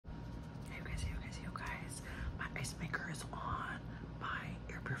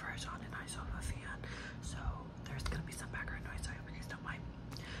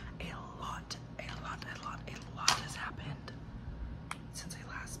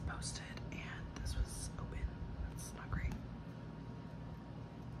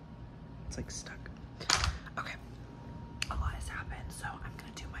It's like stuck. Okay, a lot has happened, so I'm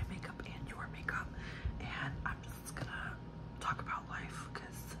gonna do my makeup and your makeup, and I'm just gonna talk about life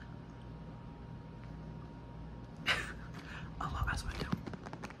because a lot has went down.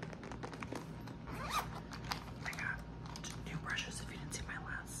 I got new brushes if you didn't see my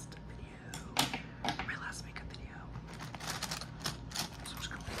last video, my last makeup video. So I'm just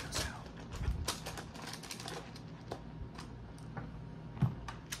gonna leave those out.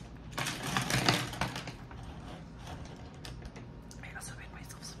 I also made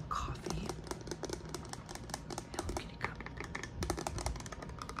myself some coffee. Hello Kitty cup.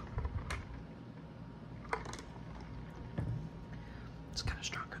 It's kind of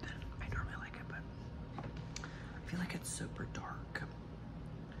stronger than I normally like it, but I feel like it's super dark.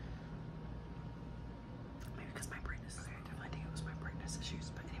 Maybe because my brightness. Okay, I definitely think it was my brightness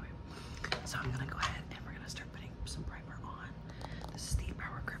issues, but anyway. So I'm gonna go ahead and we're gonna start putting some primer on. This is the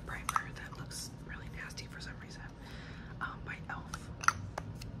Power Grip primer that looks really nasty for some reason, by e.l.f.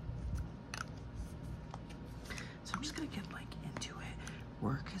 So I'm just gonna get like into it.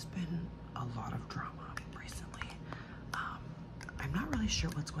 Work has been a lot of drama recently. I'm not really sure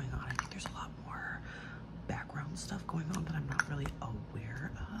what's going on. I think there's a lot more background stuff going on that I'm not really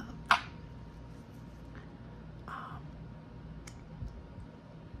aware of.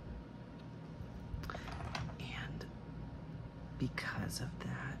 And because of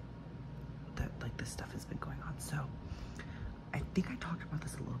that like this stuff has been going on. So I think I talked about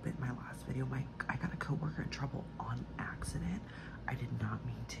this a little bit in my last video. I got a coworker in trouble on accident. I did not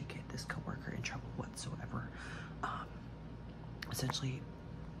mean to get this coworker in trouble whatsoever. Essentially,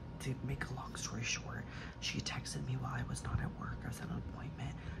 to make a long story short, she texted me while I was not at work. I was at an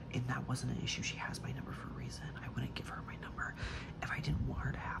appointment, and that wasn't an issue. She has my number for a reason. I wouldn't give her my number if I didn't want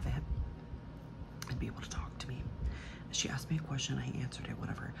her to have it and be able to talk to me. She asked me a question, I answered it,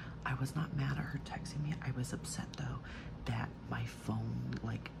 whatever. I was not mad at her texting me. I was upset though that my phone,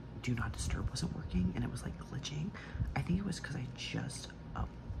 like, do not disturb wasn't working and it was like glitching. I think it was because I just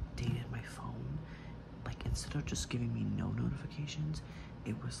updated my phone. Like, instead of just giving me no notifications,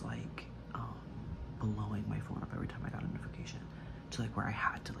 it was like blowing my phone up every time I got a notification to like where I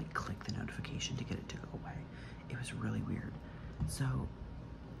had to like click the notification to get it to go away. It was really weird. So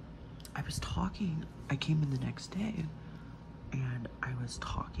I was talking, I came in the next day and I was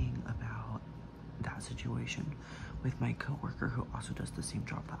talking about that situation with my coworker who also does the same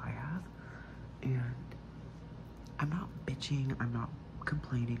job that I have. And I'm not bitching, I'm not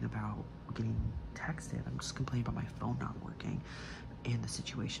complaining about getting texted, I'm just complaining about my phone not working. And the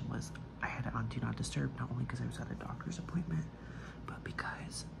situation was I had it on Do Not Disturb, not only because I was at a doctor's appointment, but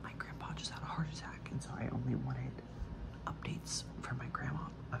because my grandpa just had a heart attack, and so I only wanted updates from my grandma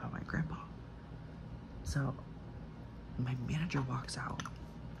about my grandpa. So my manager walks out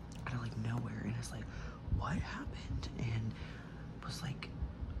out of like nowhere and is like, what happened? And was like,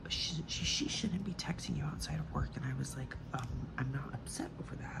 she shouldn't be texting you outside of work. And I was like, I'm not upset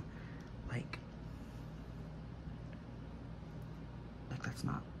over that. Like that's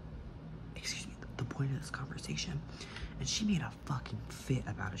not, excuse me, the point of this conversation. And she made a fucking fit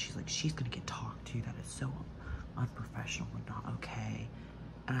about it. She's like, she's gonna get talked to. That is so unprofessional and not okay.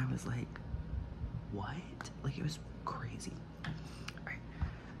 And I was like, what? Like, it was crazy. All right,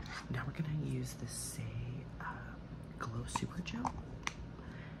 now we're gonna use this Say Glow Super Gel,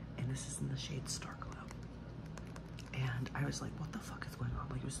 and this is in the shade Star Glow. And I was like, what the fuck is going on?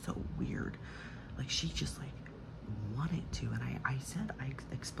 Like, it was so weird. Like, she just like wanted to, and I said, I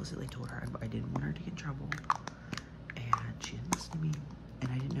explicitly told her I didn't want her to get in trouble, and she didn't listen to me.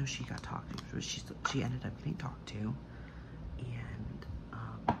 And I didn't know she got talked to. She ended up getting talked to, and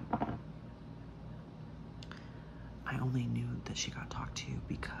I only knew that she got talked to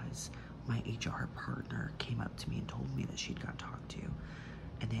because my HR partner came up to me and told me that she'd got talked to,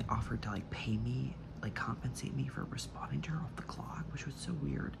 and they offered to like pay me, like compensate me for responding to her off the clock, which was so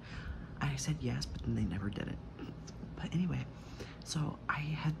weird. And I said yes, but then they never did it. But anyway, so I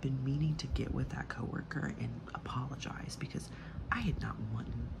had been meaning to get with that coworker and apologize because I had not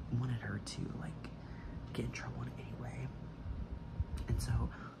wanted her to like get in trouble in any way. And so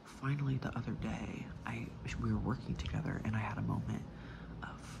finally the other day, we were working together and I had a moment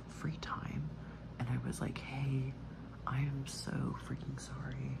of free time, and I was like, hey, I am so freaking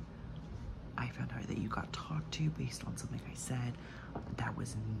sorry. I found out that you got talked to based on something I said. That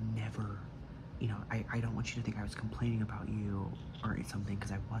was never, you know, I don't want you to think I was complaining about you or something,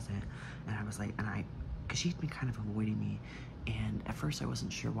 because I wasn't. And I was like, because she'd been kind of avoiding me, and at first I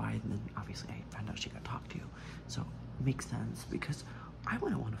wasn't sure why, and then obviously I found out she got talked to. So it makes sense, because I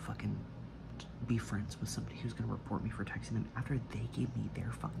wouldn't want to fucking be friends with somebody who's gonna report me for texting them after they gave me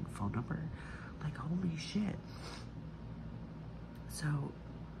their fucking phone number. Like, holy shit. So,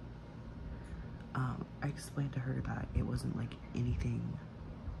 I explained to her that it wasn't like anything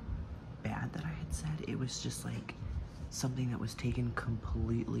bad that I had said. It was just like something that was taken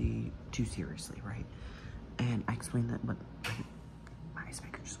completely too seriously, right? And I explained that, but my ice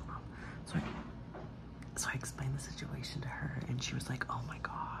maker just went off. So I explained the situation to her, and she was like, oh my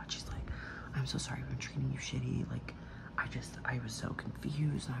God. She's like, I'm so sorry I've been treating you shitty. Like, I was so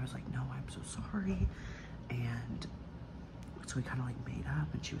confused. And I was like, no, I'm so sorry. And so we kind of like made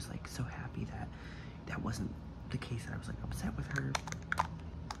up, and she was like so happy that that wasn't the case, that I was like upset with her.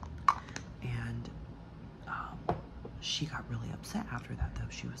 And she got really upset after that though.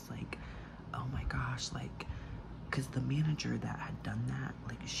 She was like, oh my gosh, like, because the manager that had done that,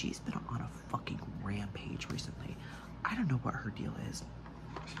 like, she's been on a fucking rampage recently. I don't know what her deal is.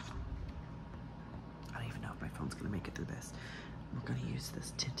 I don't even know if my phone's gonna make it through this. We're gonna use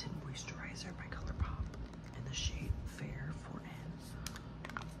this tinted moisturizer by ColourPop in the shade Fair 4N.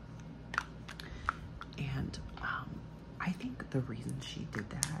 And I think the reason she did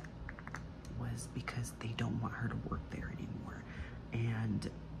that was because they don't want her to work there anymore. And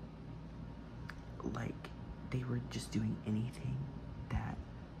like, they were just doing anything that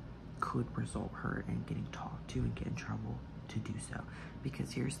could result her in getting talked to and get in trouble to do so.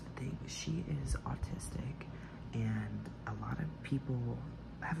 Because here's the thing, she is autistic, and a lot of people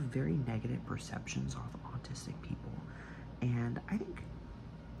have very negative perceptions of autistic people. And I think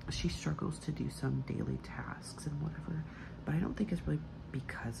she struggles to do some daily tasks and whatever, but I don't think it's really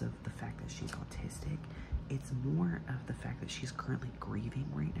because of the fact that she's autistic. It's more of the fact that she's currently grieving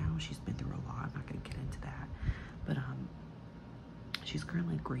right now. She's been through a lot. I'm not gonna get into that, but she's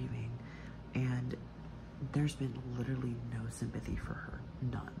currently grieving, and there's been literally no sympathy for her,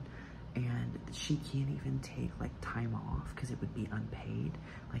 none. And she can't even take like time off because it would be unpaid.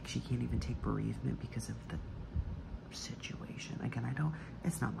 Like, she can't even take bereavement because of the situation. Again,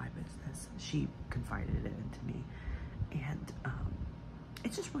 it's not my business. She confided it into me, and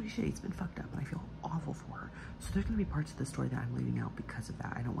it's just really shitty. It's been fucked up, and I feel awful for her. So there's gonna be parts of the story that I'm leaving out because of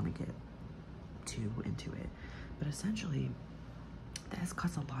that. I don't want to get too into it, but essentially that has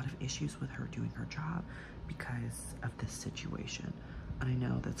caused a lot of issues with her doing her job because of this situation. And I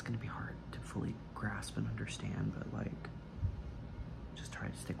know that's gonna be hard to fully grasp and understand, but like, just try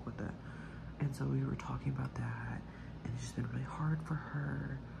to stick with it. And so we were talking about that, and it's just been really hard for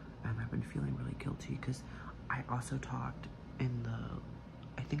her, and I've been feeling really guilty because I also talked in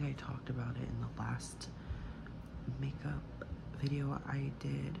I think I talked about it in the last makeup video I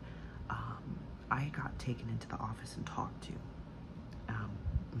did. I got taken into the office and talked to,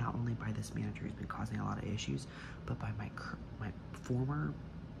 not only by this manager who's been causing a lot of issues, but by my former,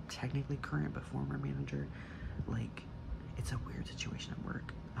 technically current, but former manager. Like, it's a weird situation at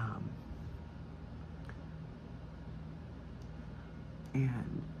work.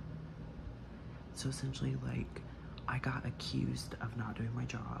 And so essentially, like, I got accused of not doing my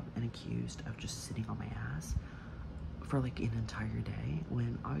job and accused of just sitting on my ass for like an entire day,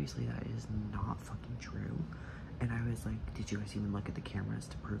 when obviously that is not fucking true. And I was like, did you guys even look at the cameras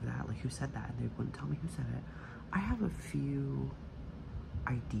to prove that? Like, who said that? And they wouldn't tell me who said it. I have a few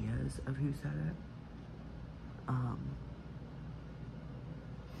ideas of who said it.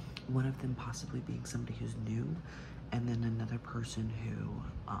 One of them possibly being somebody who's new, and then another person who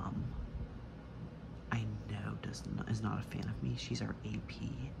I know is not a fan of me. She's our AP,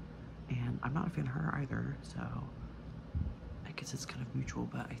 and I'm not a fan of her either, so I guess it's kind of mutual.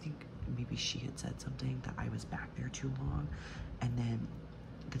 But I think maybe she had said something that I was back there too long. And then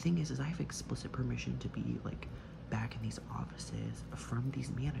the thing is I have explicit permission to be like back in these offices from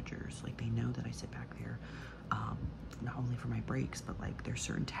these managers. Like, they know that I sit back there, not only for my breaks, but like there's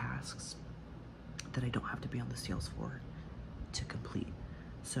certain tasks that I don't have to be on the sales floor to complete.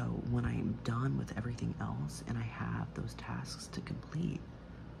 So when I'm done with everything else and I have those tasks to complete,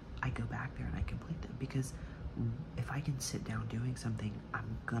 I go back there and I complete them. Because if I can sit down doing something,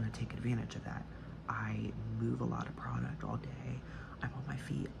 I'm gonna take advantage of that. I move a lot of product all day. I'm on my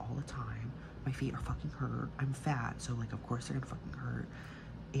feet all the time. My feet are fucking hurt. I'm fat, so like, of course they're gonna fucking hurt.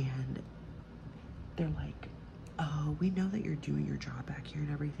 And they're like, oh, we know that you're doing your job back here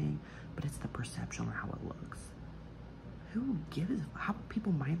and everything, but it's the perception on how it looks. Who gives, how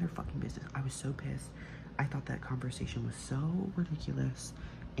people mind their fucking business? I was so pissed. I thought that conversation was so ridiculous.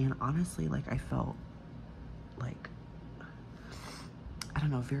 And honestly, like, I felt like, I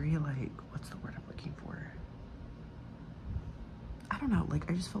don't know, very like, what's the word I'm looking for? I don't know,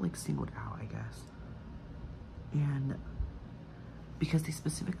 like, I just felt like singled out, I guess. And because they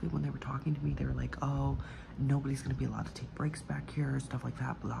specifically, when they were talking to me, they were like, oh, nobody's gonna be allowed to take breaks back here, stuff like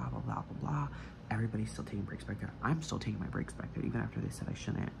that, blah, blah, blah, blah, blah. Everybody's still taking breaks back there. I'm still taking my breaks back there, even after they said I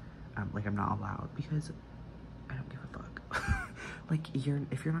shouldn't. Like, I'm not allowed, because I don't give a fuck. Like, if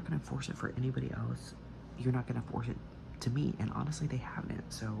you're not gonna enforce it for anybody else, you're not gonna force it to me. And honestly, they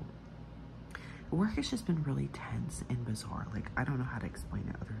haven't. So work has just been really tense and bizarre. Like, I don't know how to explain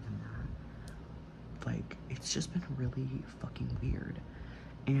it other than that. Like, it's just been really fucking weird.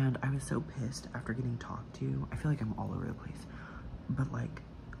 And I was so pissed after getting talked to. I feel like I'm all over the place, but like,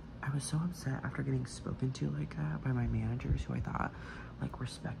 I was so upset after getting spoken to like that by my managers, who I thought like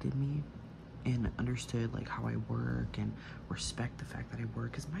respected me and understood like how I work and respect the fact that I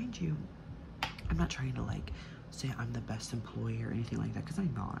work. Because mind you, I'm not trying to like say I'm the best employee or anything like that, because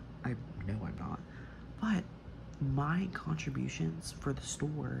I'm not. I know I'm not. But my contributions for the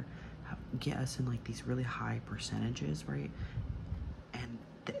store get us in like these really high percentages, right? And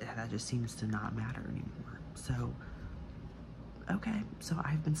that just seems to not matter anymore. So okay, so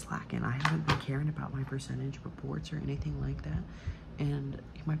I've been slacking. I haven't been caring about my percentage reports or anything like that. And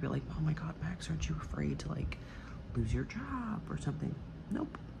you might be like, oh my god, Max, aren't you afraid to like lose your job or something?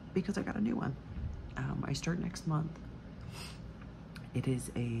 Nope, because I got a new one. I start next month. It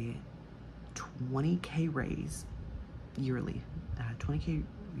is a 20K raise yearly, 20K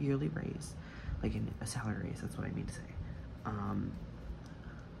yearly raise, like a salary raise, that's what I mean to say.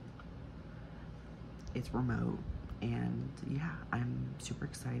 It's remote, and yeah, I'm super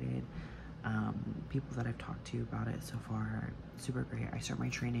excited. People that I've talked to about it so far are super great. I start my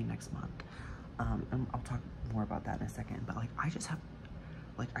training next month, and I'll talk more about that in a second. But like, I just have,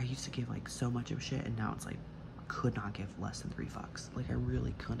 like, I used to give like so much of shit, and now it's like, could not give less than 3 fucks. Like, I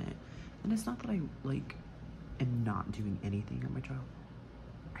really couldn't. And it's not that I like am not doing anything at my job.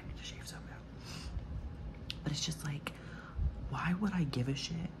 I need to shave so bad. But it's just like, why would I give a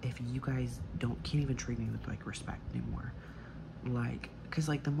shit if you guys can't even treat me with like respect anymore? Like, cause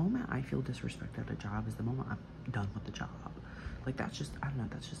like the moment I feel disrespected at a job is the moment I'm done with the job. Like, that's just, I don't know,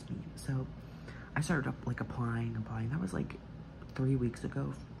 that's just me. So I started up like applying. That was like 3 weeks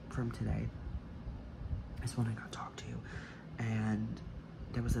ago from today. That's when I got talked to. And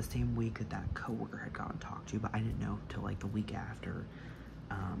there was the same week that coworker had gotten talked to, but I didn't know till like the week after.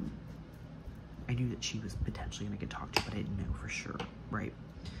 I knew that she was potentially gonna get talked to, but I didn't know for sure, right?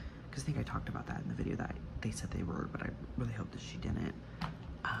 Because I think I talked about that in the video that they said they were, but I really hope that she didn't.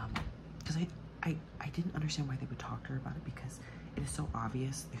 Because I didn't understand why they would talk to her about it, because it is so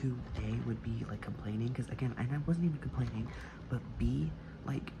obvious who A, would be like complaining, because again, and I wasn't even complaining, but B,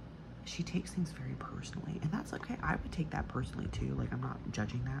 like, she takes things very personally, and that's okay. I would take that personally too. Like, I'm not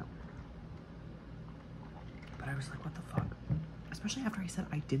judging that, but I was like, what the fuck? Especially after I said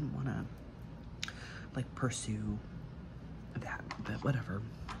I didn't want to like pursue that, but whatever.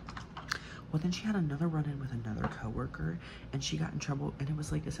 Well, then she had another run-in with another coworker, and she got in trouble, and it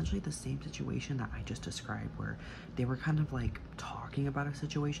was like essentially the same situation that I just described, where they were kind of like talking about a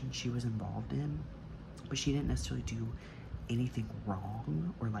situation she was involved in, but she didn't necessarily do anything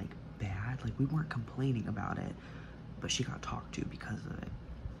wrong or like bad. Like, we weren't complaining about it, but she got talked to because of it.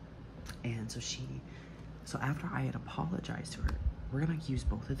 And so after I had apologized to her, we're gonna use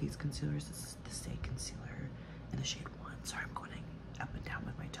both of these concealers. This is the Stay Concealer in the shade 1. Sorry, I'm going up and down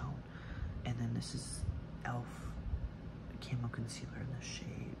with my tone. And then this is e.l.f. Camo Concealer in the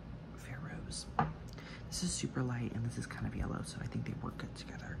shade Fair Rose. This is super light, and this is kind of yellow, so I think they work good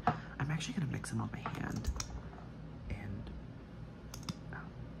together. I'm actually gonna mix them on my hand, and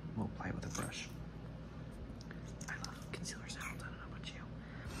we'll apply it with a brush. I love concealer sounds, I don't know about you.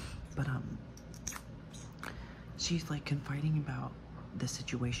 But she's like confiding about the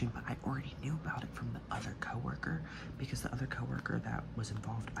situation, but I already knew about it from the other coworker, because the other coworker that was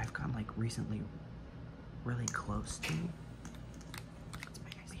involved, I've gotten like recently really close to.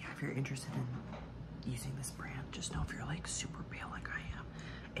 Yeah, if you're interested in using this brand, just know if you're like super pale like I am,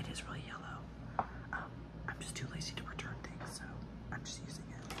 it is really yellow. I'm just too lazy to return things, so I'm just using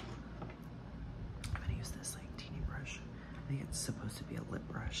it. I'm gonna use this like teeny brush. I think it's supposed to be a lip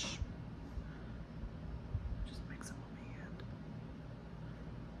brush.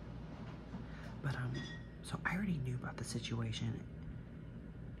 But so I already knew about the situation,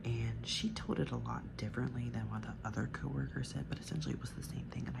 and she told it a lot differently than what the other coworker said, but essentially it was the same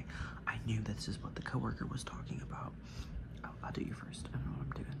thing, and I knew this is what the coworker was talking about. I'll do you first. I don't know what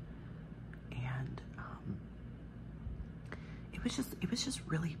I'm doing. And it was just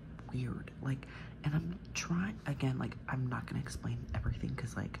really weird. Like, and I'm trying again, like, I'm not gonna explain everything,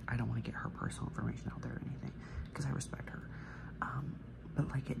 because like I don't want to get her personal information out there or anything, because I respect her. But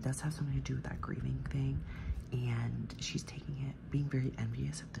like, it does have something to do with that grieving thing, and she's taking it, being very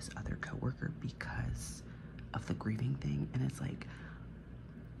envious of this other coworker because of the grieving thing. And it's like,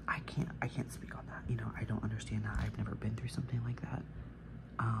 I can't speak on that. You know, I don't understand that. I've never been through something like that.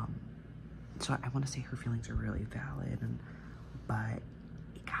 So I want to say her feelings are really valid, but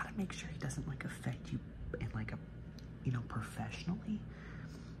you gotta make sure it doesn't like affect you in like a, you know, professionally.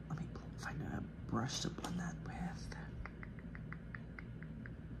 Let me find a brush to blend that with.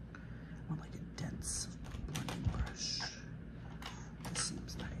 I want like a dense blending brush. This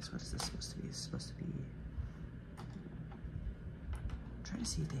seems nice. What is this supposed to be? It's supposed to be, I'm trying to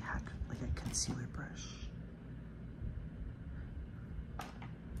see if they had like a concealer brush.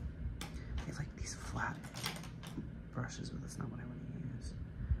 They have like these flat brushes, but that's not what I want to use.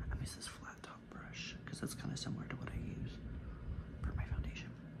 I'm gonna use this flat top brush because that's kind of similar to what I use for my foundation.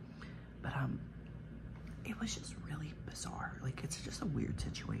 But it was just really bizarre. Like, it's just a weird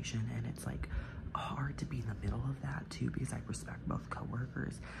situation, and it's like hard to be in the middle of that too, because I respect both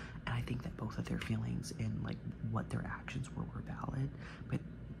coworkers, and I think that both of their feelings and like what their actions were valid. But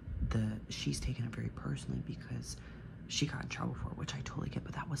she's taken it very personally because she got in trouble for it, which I totally get,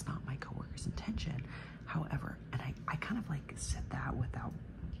 but that was not my coworker's intention. However, and I kind of like said that without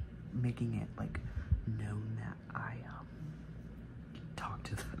making it like known that I talked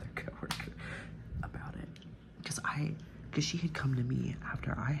to the other coworker about it, because she had come to me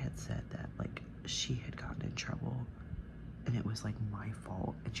after I had said that like she had gotten in trouble and it was like my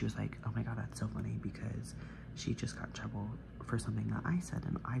fault, and she was like, oh my god, that's so funny because she just got in trouble for something that I said,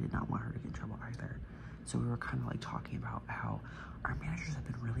 and I did not want her to get in trouble either. So we were kind of like talking about how our managers have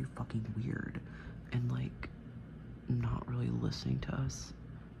been really fucking weird and like not really listening to us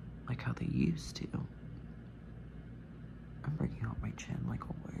like how they used to. I'm breaking out my chin like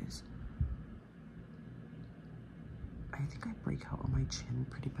always. I think I break out on my chin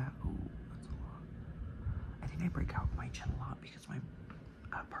pretty bad. Oh, that's a lot. I think I break out on my chin a lot because my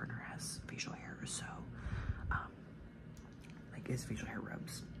partner has facial hair, so like his facial hair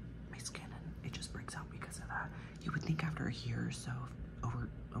rubs my skin and it just breaks out because of that. You would think after a year or so, over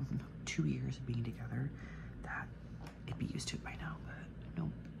 2 years of being together, that it'd be used to it by now, but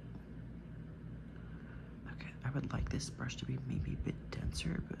nope. Okay, I would like this brush to be maybe a bit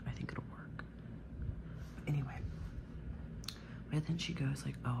denser, but I think it'll work. But anyway, but then she goes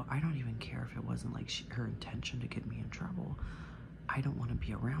like, oh, I don't even care if it wasn't like her intention to get me in trouble. I don't want to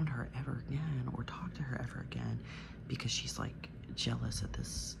be around her ever again or talk to her ever again because she's like jealous of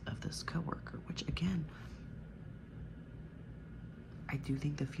this coworker, which again, I do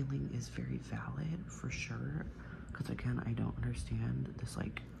think the feeling is very valid for sure, because again, I don't understand this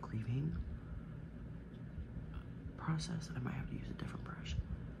like grieving process. I might have to use a different brush.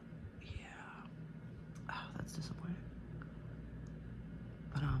 Yeah. Oh, that's disappointing.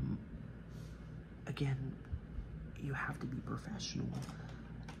 But again, you have to be professional,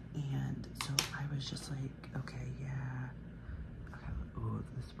 and so I was just like, okay, yeah, okay, oh,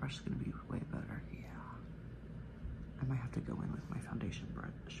 this brush is gonna be way better. Yeah, I might have to go in with my foundation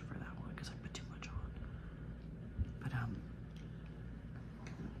brush for that one because I put too much on. But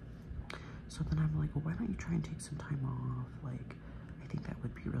so then I'm like, well, why don't you try and take some time off? Like, I think that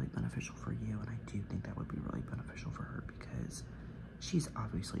would be really beneficial for you, and I do think that would be really beneficial for her because she's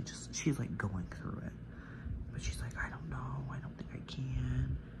obviously she's like going through it. But she's like, I don't know, I don't think I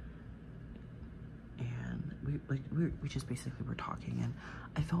can. And we just basically were talking, and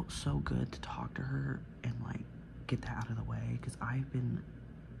I felt so good to talk to her and like get that out of the way, because I'm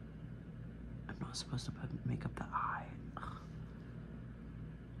not supposed to put makeup the eye. Ugh.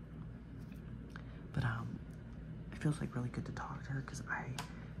 But it feels like really good to talk to her because I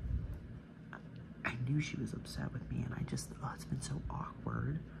knew she was upset with me, and I just, oh, it's been so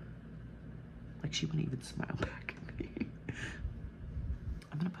awkward. Like, she wouldn't even smile back at me.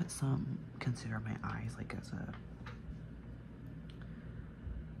 I'm gonna put some concealer on my eyes, like as a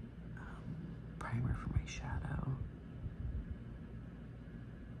primer for my shadow.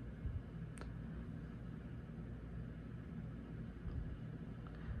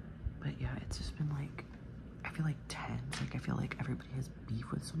 But yeah, it's just been like, I feel like tense. Like, I feel like everybody has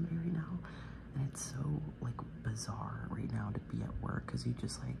beef with somebody right now. And it's so like bizarre right now to be at work, because you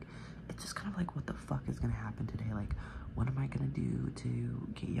just like, it's just kind of like, what the fuck is gonna happen today? Like, what am I gonna do to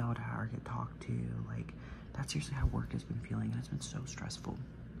get yelled at or get talked to? Like, that's seriously how work has been feeling, and it's been so stressful.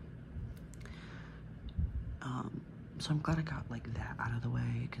 So I'm glad I got like that out of the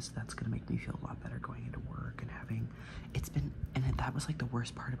way, because that's gonna make me feel a lot better going into work and having, that was like the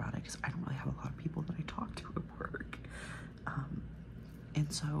worst part about it, because I don't really have a lot of people that I talk to at work.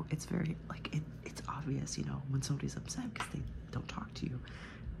 And so it's very like, it's obvious, you know, when somebody's upset because they don't talk to you.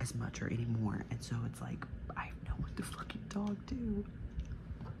 as much or anymore, and so it's like I have no one to fucking talk to.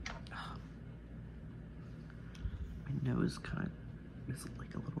 My nose kind of is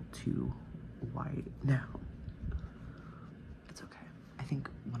like a little too white now. It's okay. I think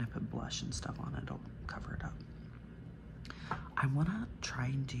when I put blush and stuff on it, it'll cover it up. I want to try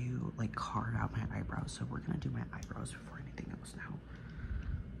and do, like, carve out my eyebrows, so we're going to do my eyebrows before anything else now,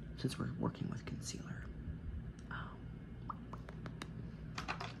 since we're working with concealer. I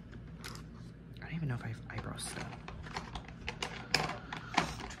don't even know if I have eyebrows still.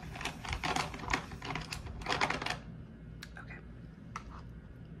 Okay.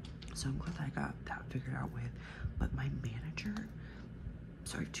 So I'm glad that I got that figured out with, but my manager,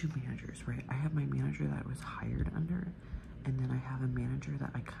 sorry, two managers, right? I have my manager that I was hired under, and then I have a manager that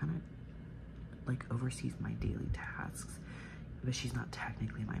I kind of, like, oversees my daily tasks, but she's not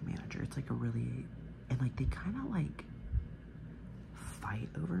technically my manager. It's like a really, and like they kind of like fight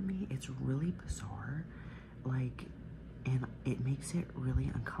over me. It's really bizarre, like, and it makes it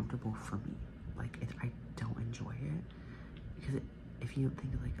really uncomfortable for me. Like, I don't enjoy it, because if you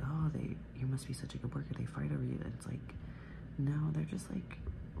think like, oh, you must be such a good worker, they fight over you, and it's like, no, they're just like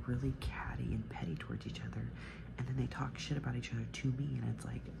really catty and petty towards each other, and then they talk shit about each other to me, and it's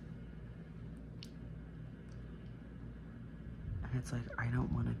like, I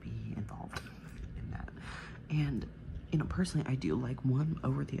don't want to be involved in that. And, you know, personally, I do like one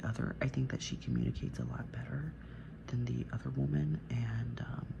over the other. I think that she communicates a lot better than the other woman, and,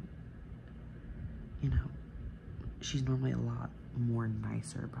 you know, she's normally a lot more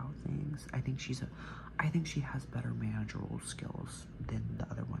nicer about things. I think she has better managerial skills than the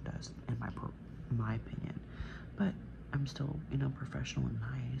other one does, in my opinion. But I'm still, you know, professional and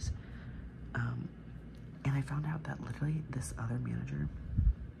nice. And I found out that literally this other manager,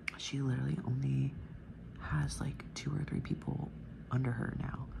 she literally only has like 2 or 3 people under her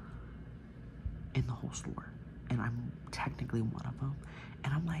now in the whole store, and I'm technically one of them.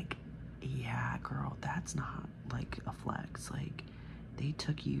 And I'm like, yeah, girl, that's not like a flex. Like, they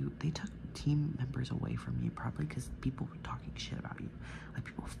took team members away from you probably because people were talking shit about you. Like,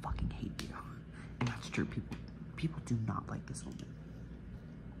 people fucking hate you, and that's true. People do not like this woman.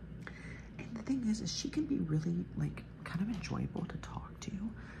 And the thing is she can be really, like, kind of enjoyable to talk to,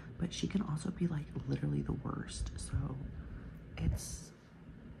 but she can also be, like, literally the worst. So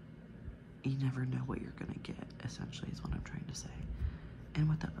you never know what you're gonna get, essentially, is what I'm trying to say. And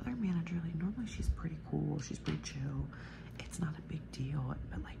with the other manager, like, normally she's pretty cool, she's pretty chill, it's not a big deal,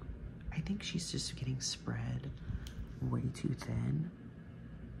 but, like, I think she's just getting spread way too thin.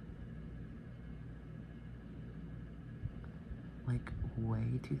 Like,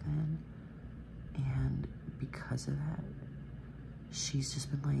 way too thin. And because of that, she's just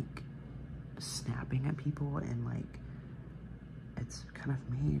been, like, snapping at people, and, like, it's kind of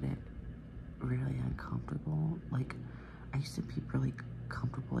made it really uncomfortable. Like, I used to be really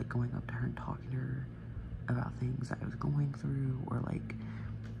comfortable, like, going up to her and talking to her about things that I was going through, or, like,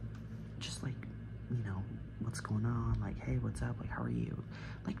 just, like, you know, what's going on, like, hey, what's up, like, how are you,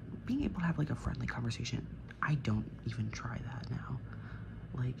 like, being able to have, like, a friendly conversation. I don't even try that now.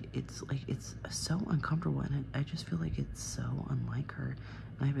 Like, it's so uncomfortable, and I just feel like it's so unlike her.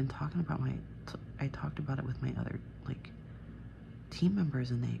 And I've been talking about I talked about it with my other, like, team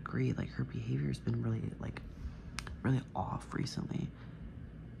members, and they agree, like, her behavior's been really, like, really off recently.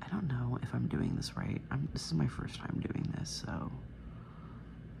 I don't know if I'm doing this right. This is my first time doing this, so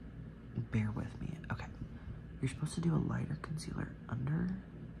bear with me. Okay, you're supposed to do a lighter concealer under,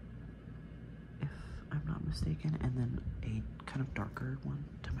 if I'm not mistaken, and then a kind of darker one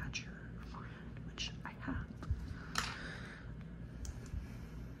to match your forehead, which I have.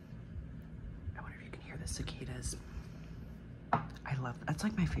 I wonder if you can hear the cicadas. That's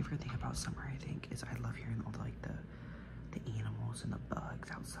like my favorite thing about summer, I think, is I love hearing all the, like, the animals and the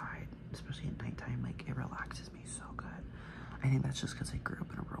bugs outside, especially at nighttime. Like, it relaxes me so good. I think that's just because I grew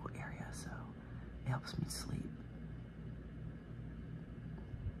up in a rural area, so it helps me sleep.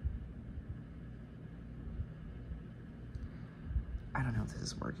 I don't know if this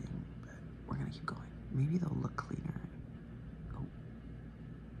is working, but we're gonna keep going. Maybe they'll look cleaner. Oh.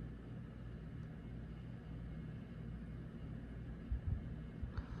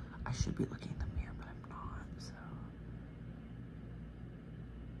 I should be looking in the mirror, but I'm not, so.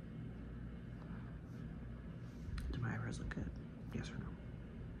 Do my eyebrows look good? Yes or no?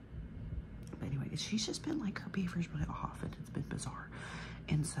 But anyway, she's just been, like, her behavior's really off, and it's been bizarre.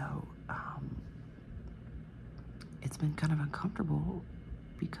 And so, it's been kind of uncomfortable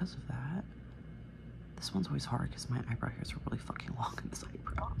because of that. This one's always hard because my eyebrow hairs are really fucking long in this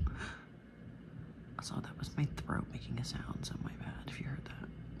eyebrow. So that was my throat making a sound, so my bad if you heard that.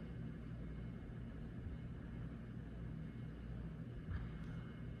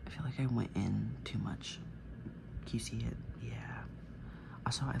 feel like I went in too much. Can you see it? Yeah.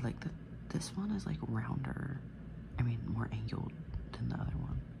 Also, I like that this one is like rounder. I mean, more angled than the other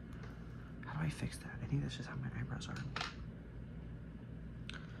one. How do I fix that? I think that's just how my eyebrows are.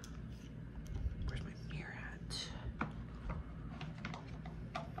 Where's my mirror at?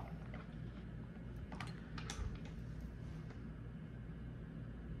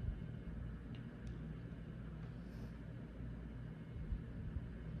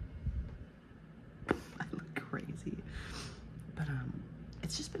 I look crazy. But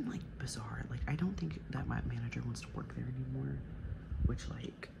it's just been like bizarre. Like, I don't think that my manager wants to work there anymore, which,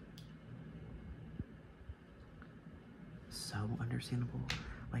 like, so understandable.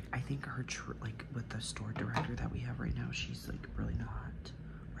 Like, I think her like with the store director that we have right now, she's like really not,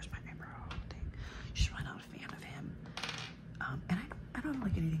 where's my eyebrow thing, she's really not a fan of him. And I don't have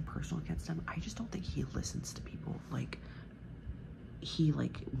like anything personal against him. I just don't think he listens to people. Like, he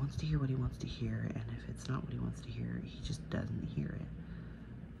like wants to hear what he wants to hear, and if it's not what he wants to hear, he just doesn't hear it.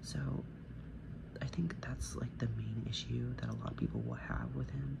 So I think that's like the main issue that a lot of people will have with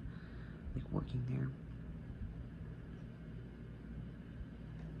him, like working there.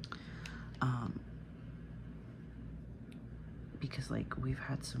 Because like we've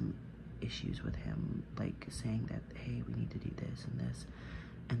had some issues with him, like saying that, hey, we need to do this and this,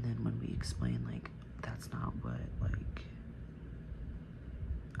 and then when we explain like that's not what, like,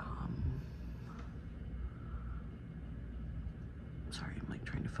 sorry, I'm like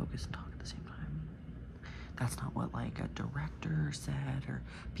trying to focus and talk at the same time. That's not what like a director said or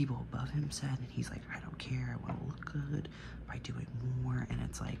people above him said, and he's like, I don't care, I want to look good by doing more. And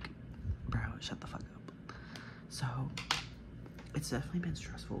it's like, bro, shut the fuck up. So it's definitely been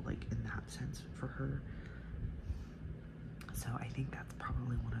stressful, like in that sense for her. So I think that's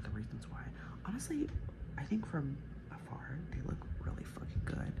probably one of the reasons why. Honestly, I think from afar they look really fucking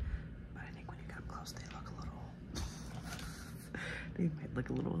good, but I think when you get up close they look a little they might look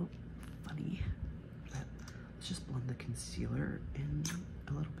a little funny. But let's just blend the concealer in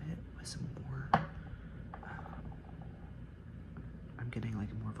a little bit with some more. I'm getting like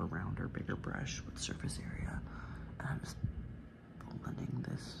more of a rounder, bigger brush with surface area, and I'm just blending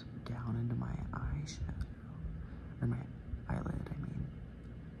this down into my eyeshadow, or my eyelid, I mean.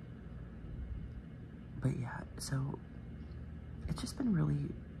 But yeah, so it's just been really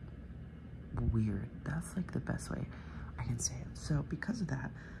weird. That's like the best way I can say it. So because of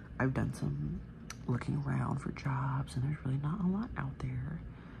that, I've done some looking around for jobs, and there's really not a lot out there,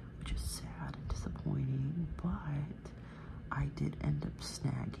 which is sad and disappointing, but I did end up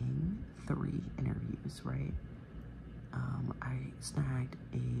snagging 3 interviews, right? I snagged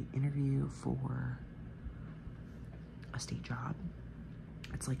an interview for a state job.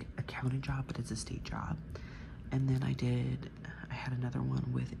 It's like a accounting job, but it's a state job. And then I had another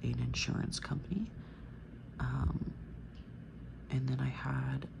one with an insurance company. And then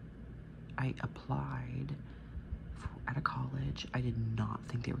I applied at a college. I did not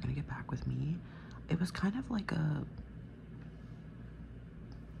think they were gonna get back with me. It was kind of like a,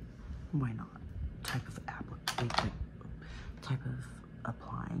 why not, type of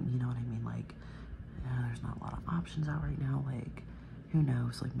applying, you know what I mean? Like, there's not a lot of options out right now. Like, who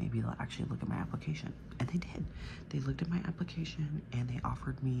knows? Like, maybe they'll actually look at my application. And they did. They looked at my application and they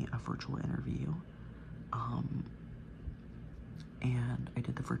offered me a virtual interview. And I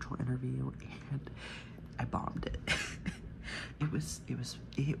did the virtual interview and I bombed it. It was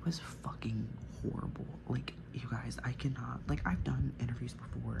fucking horrible. Like, you guys, I cannot, like, I've done interviews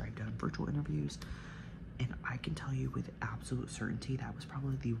before. I've done virtual interviews, and I can tell you with absolute certainty that was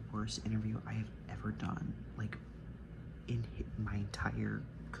probably the worst interview I have ever done, like, in my entire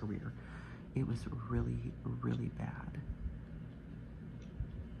career. It was really, really bad.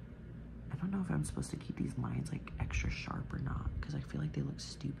 I don't know if I'm supposed to keep these lines, like, extra sharp or not, because I feel like they look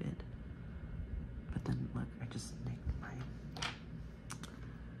stupid. But then, look, I just nicked my...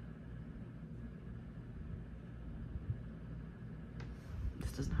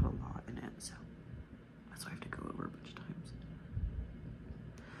 This doesn't have a lot in it, so that's why I have to go over a bunch of times.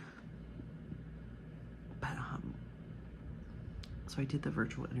 But, so I did the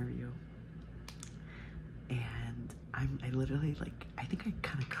virtual interview, and I literally, like, I think I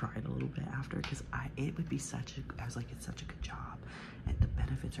kind of cried a little bit after, because it would be I was like, it's such a good job, and the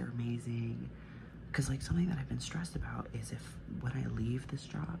benefits are amazing. Because, like, something that I've been stressed about is if when I leave this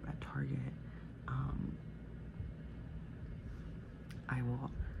job at Target,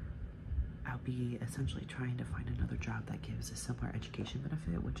 I'll be essentially trying to find another job that gives a similar education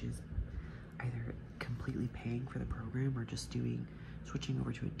benefit, which is either completely paying for the program or just switching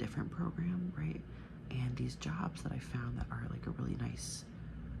over to a different program, right? And these jobs that I found that are like a really nice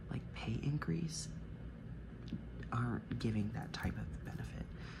like pay increase aren't giving that type of benefit.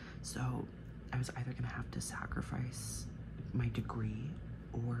 So I was either gonna have to sacrifice my degree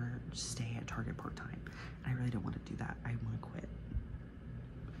or stay at Target part-time. And I really don't want to do that. I want to quit.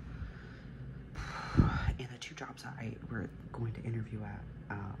 And the 2 jobs that I were going to interview at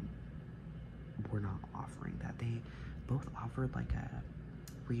were not offering that. They both offered like a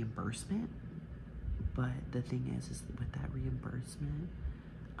reimbursement, but the thing is with that reimbursement,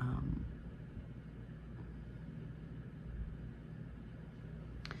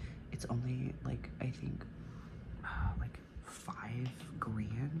 it's only like, I think like $5,000,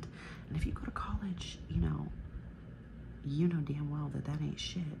 and if you go to college, you know damn well that ain't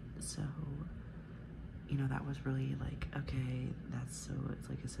shit. So you know, that was really like, okay, that's so, it's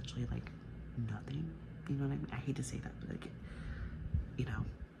like essentially like nothing, you know what I mean? I hate to say that, but like, you know.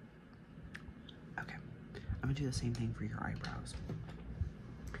 Okay, I'm gonna do the same thing for your eyebrows.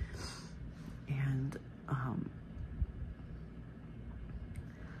 And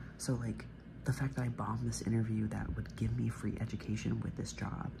so like the fact that I bombed this interview that would give me free education with this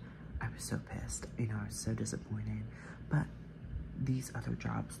job, I was so pissed, you know, I was so disappointed. But these other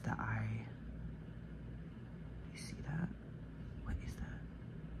jobs that you see that? What is that?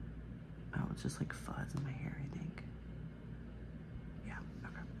 Oh, it's just like fuzz in my hair, I think. Yeah,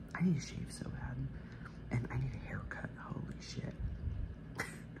 okay. I need to shave so bad. And I need a haircut, holy shit.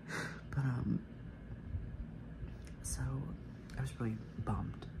 But, so I was really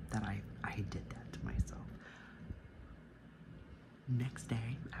bummed that I did that to myself. Next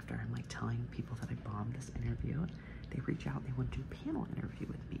day, after I'm like telling people that I bombed this interview, they reach out, they want to do a panel interview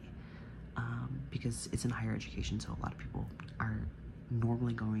with me. Because it's in higher education, so a lot of people are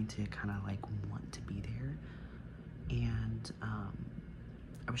normally going to kind of like want to be there. And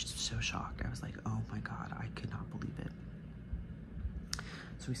I was just so shocked. I was like, oh my God, I could not believe it.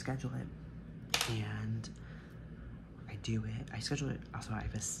 So we schedule it, and I do it. I schedule it. Also, I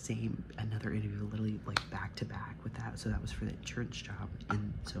have another interview literally like back to back with that. So that was for the insurance job.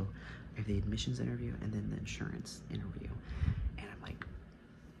 And so I have the admissions interview and then the insurance interview. And I'm like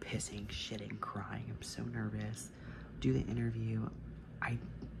pissing, shitting, crying. I'm so nervous. Do the interview. I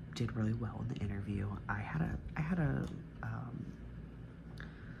did really well in the interview. I had a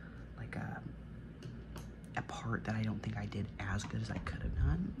part that I don't think I did as good as I could have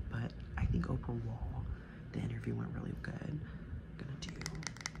done, but I think overall the interview went really good. I'm gonna do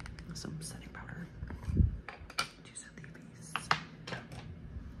some setting powder to set the face. I'm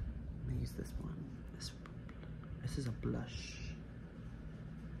gonna use this one. This is a blush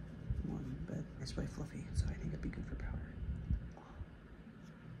one, but it's really fluffy, so I think it'd be good for powder.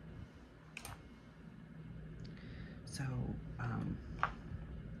 So,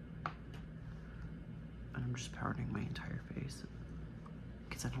 I'm just powdering my entire face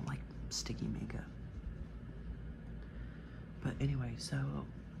because I don't like sticky makeup. But anyway, so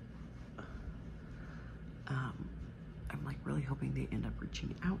I'm like really hoping they end up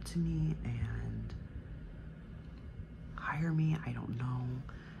reaching out to me and hire me. I don't know.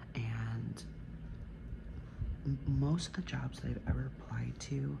 And most of the jobs that I've ever applied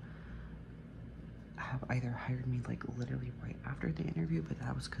to have either hired me like literally right after the interview, but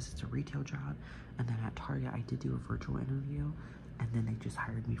that was because it's a retail job. And then at Target, I did do a virtual interview, and then they just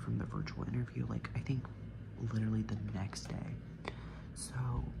hired me from the virtual interview, like I think literally the next day. So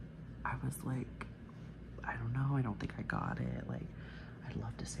I was like, I don't know, I don't think I got it. Like, I'd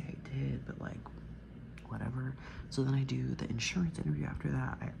love to say I did, but like, whatever. So then I do the insurance interview after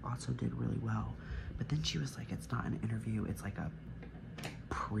that. I also did really well. But then she was like, it's not an interview, it's like a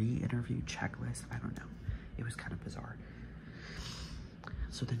pre-interview checklist. I don't know. It was kind of bizarre.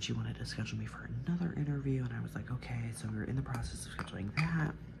 So then she wanted to schedule me for another interview, and I was like, okay. So we were in the process of scheduling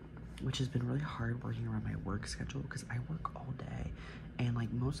that, which has been really hard working around my work schedule because I work all day, and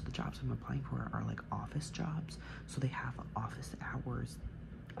like most of the jobs I'm applying for are like office jobs, so they have office hours,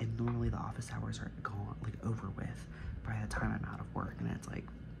 and normally the office hours are gone, like over with by the time I'm out of work. And it's like,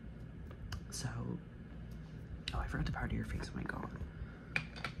 so, oh, I forgot to powder your face. Oh my God,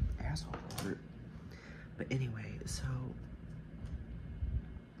 asshole. But anyway, so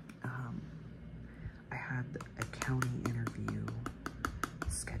I had a county interview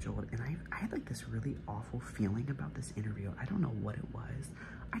scheduled, and I had like this really awful feeling about this interview. I don't know what it was.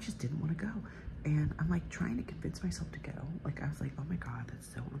 I just didn't want to go. And I'm like trying to convince myself to go. Like I was like, oh my God, that's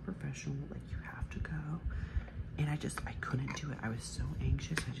so unprofessional. Like you have to go. And I couldn't do it. I was so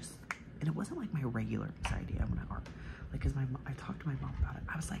anxious. And it wasn't like my regular anxiety. Like, cause I talked to my mom about it.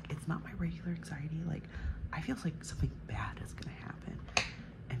 I was like, it's not my regular anxiety. Like, I feel like something bad is gonna happen.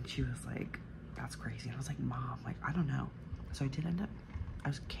 And she was like, that's crazy. And I was like, Mom, like, I don't know. So I did end up I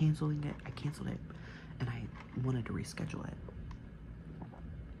was canceling it. I canceled it, and I wanted to reschedule it.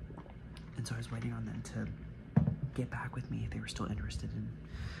 And so I was waiting on them to get back with me if they were still interested in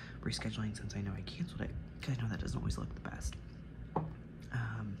rescheduling, since I know I canceled it, because I know that doesn't always look the best.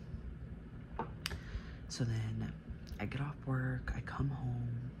 So then I get off work, I come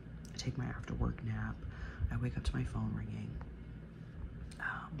home, I take my after work nap, I wake up to my phone ringing.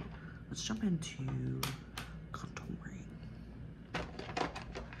 Let's jump into contouring.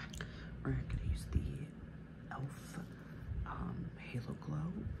 We're gonna use the e.l.f. Halo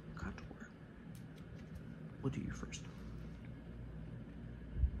Glow contour. We'll do you first.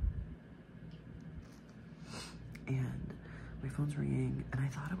 And my phone's ringing, and I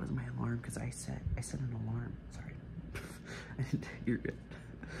thought it was my alarm because I set an alarm. Sorry, you're good.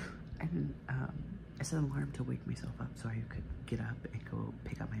 I set an alarm to wake myself up so I could get up and go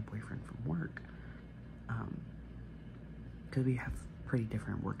pick up my boyfriend from work. Because we have pretty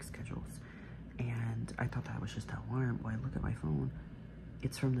different work schedules, and I thought that was just an alarm. Well, I look at my phone,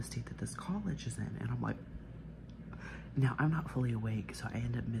 it's from the state that this college is in, and I'm like, now I'm not fully awake, so I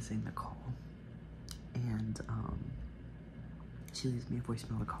end up missing the call. And she leaves me a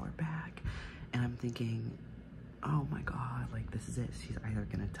voicemail to call her back, and I'm thinking, oh my god, like, this is it. She's either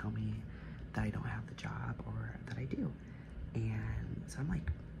gonna tell me that I don't have the job or that I do. And so I'm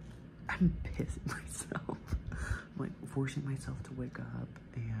like, I'm pissing myself. I'm like forcing myself to wake up,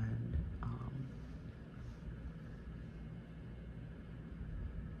 and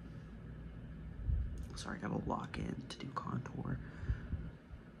sorry, I gotta lock in to do contour.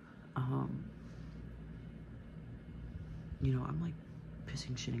 You know, I'm like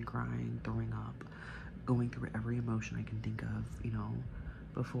pissing, shitting, crying, throwing up, going through every emotion I can think of, you know,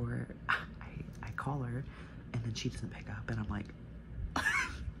 before I call her, and then she doesn't pick up, and I'm like,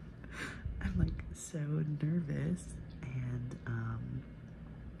 I'm like so nervous, and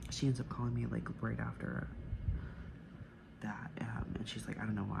she ends up calling me like right after that, and she's like, I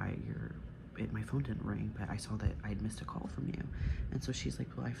don't know why my phone didn't ring, but I saw that I'd missed a call from you. And so she's like,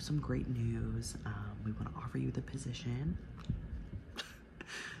 well, I have some great news. We want to offer you the position.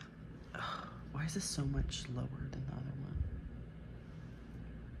 Why is this so much lower than the other one?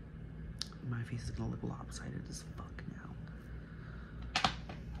 My face is gonna look lopsided as fuck now.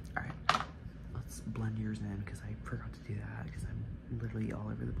 All right, let's blend yours in, because I forgot to do that because I'm literally all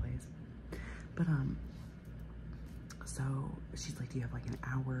over the place. But so she's like, do you have like an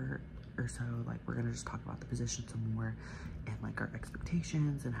hour or so? Like, we're gonna just talk about the position some more, and like our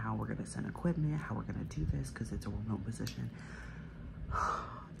expectations, and how we're gonna send equipment, how we're gonna do this, because it's a remote position.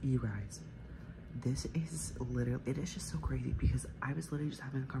 You guys, this is literally, it is just so crazy, because I was literally just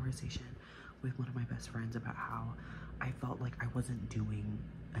having a conversation with one of my best friends about how I felt like I wasn't doing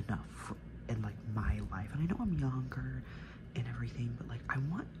enough in like my life. And I know I'm younger and everything, but like I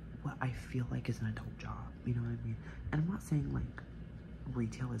want what I feel like is an adult job, you know what I mean? And I'm not saying like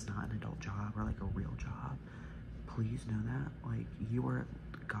retail is not an adult job or like a real job. Please know that. Like, you are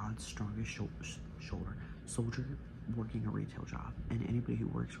God's strongest soldier working a retail job, and anybody who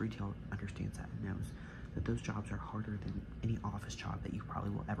works retail understands that and knows that those jobs are harder than any office job that you probably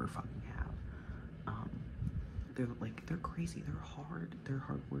will ever fucking have. They're crazy, they're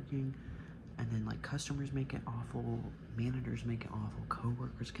hardworking, and then like customers make it awful, managers make it awful,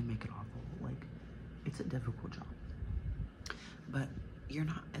 co-workers can make it awful. Like, it's a difficult job, but you're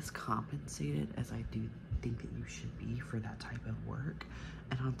not as compensated as I do think that you should be for that type of work.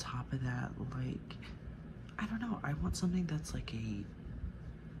 And on top of that, like, I don't know, I want something that's like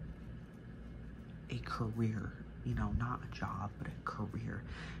a career, you know, not a job, but a career.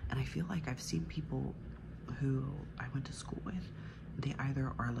 And I feel like I've seen people who I went to school with, they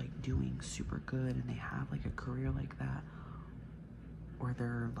either are like doing super good and they have like a career like that, or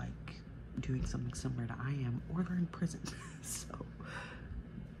they're like doing something similar to I am, or they're in prison. So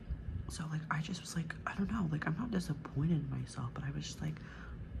like, I just was like, I don't know, like, I'm not disappointed in myself, but I was just like,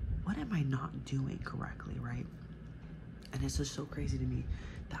 what am I not doing correctly, right? And it's just so crazy to me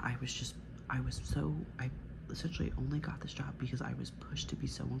that I essentially only got this job because I was pushed to be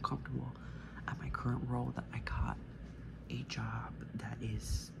so uncomfortable at my current role that I got a job that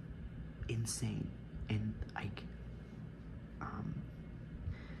is insane. And like,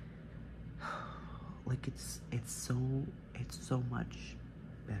 like it's so much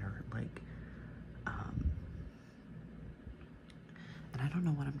better. Like, and I don't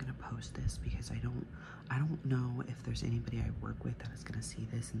know when I'm gonna post this, because I don't know if there's anybody I work with that is gonna see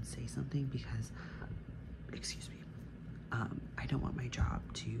this and say something, because, excuse me, I don't want my job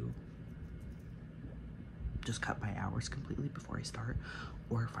to just cut my hours completely before I start,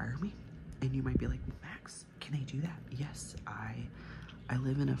 or fire me. And you might be like, Max, can I do that? Yes, I I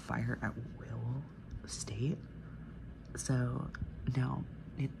live in a fire at will state. So now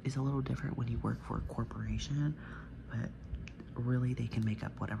it is a little different when you work for a corporation, but really they can make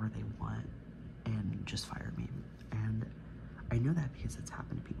up whatever they want and just fire me. And I know that because it's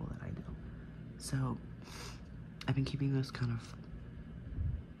happened to people that I know. So I've been keeping this kind of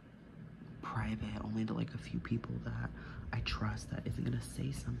private, only to like a few people that I trust that isn't gonna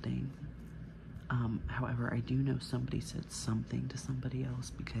say something. However, I do know somebody said something to somebody else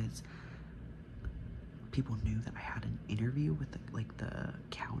because people knew that I had an interview with the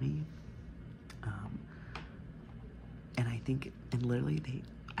county. And I think, and literally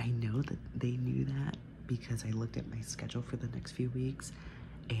I know that they knew that because I looked at my schedule for the next few weeks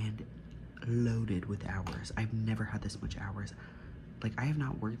and loaded with hours. I've never had this much hours. Like, I have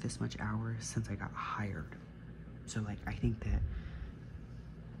not worked this much hours since I got hired. So like, I think that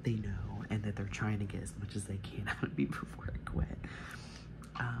they know and that they're trying to get as much as they can out of me before I quit.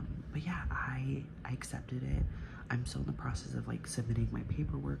 But yeah, I accepted it. I'm still in the process of like submitting my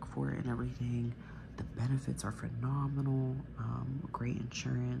paperwork for it and everything. The benefits are phenomenal. Great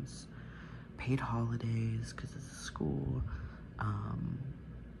insurance, paid holidays because it's a school.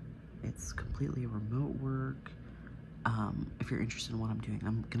 It's completely remote work. If you're interested in what I'm doing,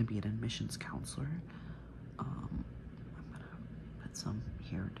 I'm gonna be an admissions counselor. I'm gonna put some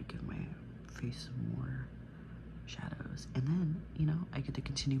here to give my face some more shadows, and then, you know, I get to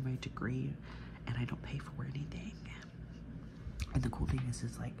continue my degree and I don't pay for anything. And the cool thing is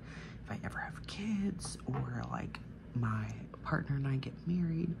like, if I ever have kids or like my partner and I get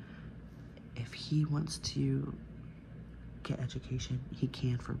married, if he wants to get education, he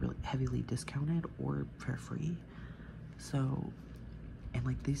can for really heavily discounted or for free. So, and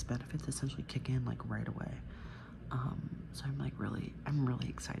like these benefits essentially kick in like right away. So I'm really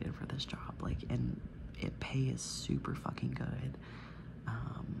excited for this job. Like, and pay is super fucking good.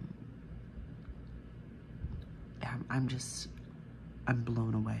 I'm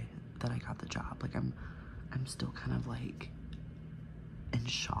blown away that I got the job. Like, I'm still kind of like in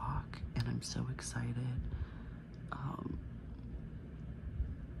shock, and I'm so excited.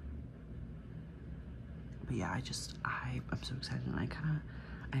 But yeah, I'm so excited, and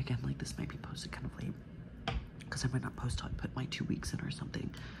again, like, this might be posted kind of late because I might not post till I put my 2 weeks in or something,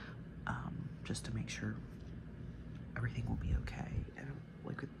 just to make sure everything will be okay, and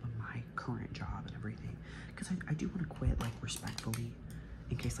like with my current job and everything, because I do want to quit like respectfully,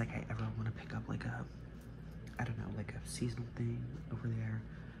 in case like I ever want to pick up like a, I don't know, like a seasonal thing over there,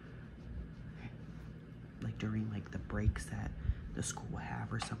 like during like the breaks that the school will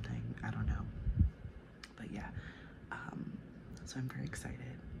have or something. I don't know, but yeah, so I'm very excited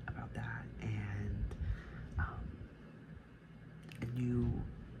about that, and a new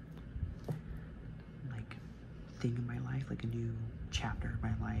like thing in my life, like a new chapter in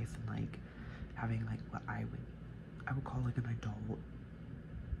my life, and like having like what I would call like an adult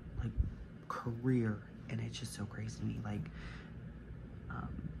like career, and it's just so crazy to me. Like,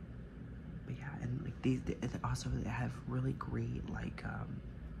 but yeah, and like they also have really great like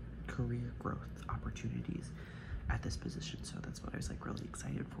career growth opportunities at this position, so that's what I was like really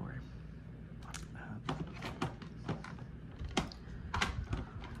excited for.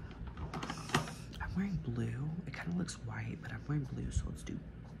 I'm wearing blue. It kind of looks white, but I'm wearing blue, so let's do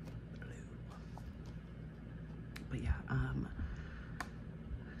blue. But yeah,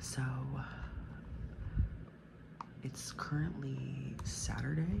 so it's currently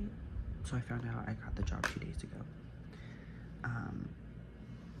Saturday, so I found out I got the job 2 days ago.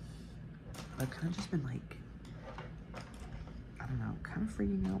 I've kind of just been like, I don't know, kind of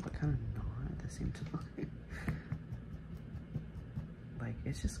freaking out, but kind of not at the same time. Like,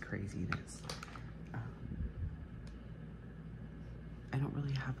 it's just craziness. I don't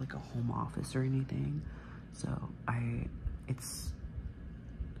really have like a home office or anything, so it's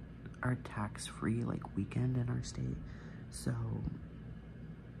our tax-free like weekend in our state, so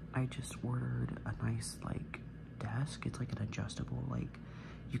I just ordered a nice like desk. It's like an adjustable, like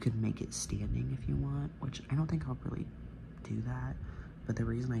you can make it standing if you want, which I don't think I'll really do that, but the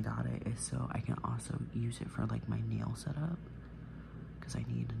reason I got it is so I can also use it for like my nail setup, because I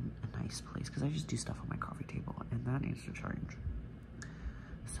need a nice place, because I just do stuff on my coffee table and that needs to change.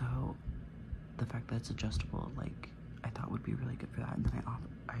 So the fact that it's adjustable, like, I thought would be really good for that. And then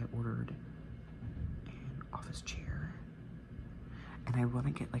I ordered an office chair, and I want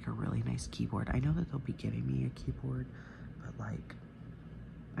to get like a really nice keyboard. I know that they'll be giving me a keyboard, but like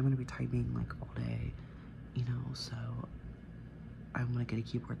I'm gonna be typing like all day, you know, so I want to get a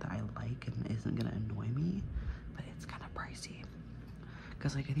keyboard that I like and isn't gonna annoy me, but it's kind of pricey,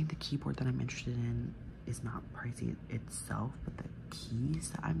 because like I think the keyboard that I'm interested in is not pricey itself, but the keys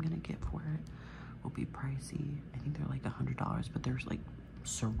that I'm gonna get for it will be pricey. I think they're like $100, but there's like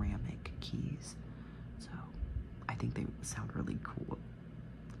ceramic keys. So I think they sound really cool.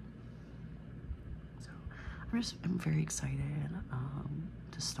 So I'm very excited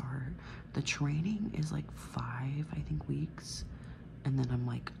to start. The training is like 5, I think, weeks, and then I'm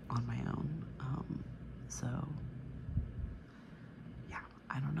like on my own. So yeah,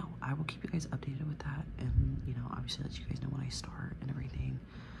 I don't know. I will keep you guys updated with that, and you know, obviously let you guys know when I start and everything.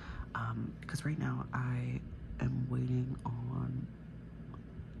 Because right now I am waiting on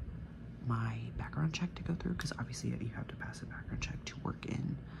my background check to go through, because obviously you have to pass a background check to work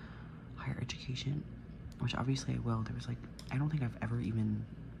in higher education, which obviously I will. There was like, I don't think I've ever even,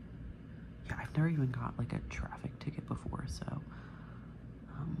 yeah, I've never even got like a traffic ticket before. So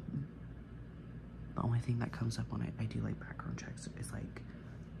the only thing that comes up when I do like background checks is like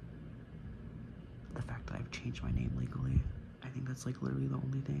the fact that I've changed my name legally. I think that's like literally the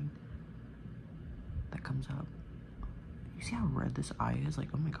only thing that comes up. You see how red this eye is? Like,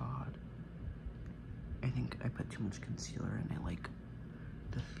 oh my god. I think I put too much concealer in it, like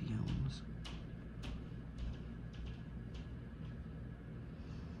the fumes.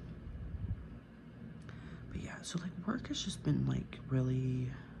 But yeah, so like work has just been like really,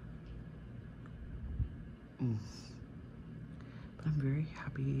 but I'm very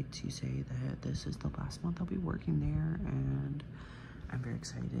happy to say that this is the last month I'll be working there, and I'm very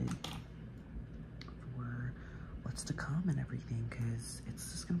excited for what's to come and everything, because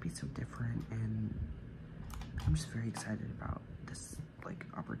it's just gonna be so different, and I'm just very excited about this like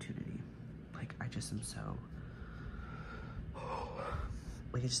opportunity. Like I just am so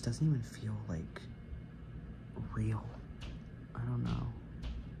like, it just doesn't even feel like real. I don't know.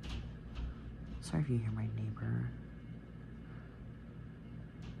 Sorry if you hear my neighbor.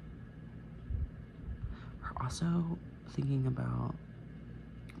 We're also thinking about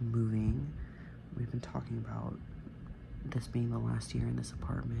moving. We've been talking about this being the last year in this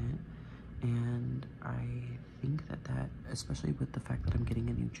apartment, and I think that especially with the fact that I'm getting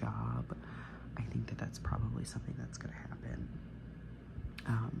a new job, I think that that's probably something that's gonna happen.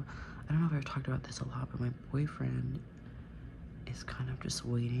 I don't know if I've talked about this a lot, but my boyfriend is kind of just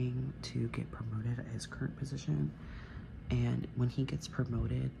waiting to get promoted at his current position, and when he gets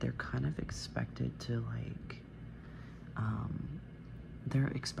promoted, they're kind of expected to like, they're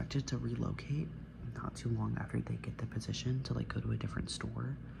expected to relocate not too long after they get the position to like go to a different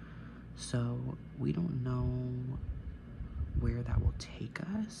store. So we don't know where that will take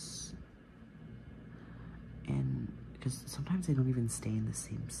us, and because sometimes they don't even stay in the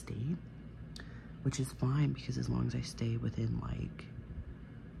same state, which is fine, because as long as I stay within like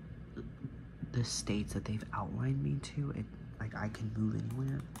the states that they've outlined me to, like I can move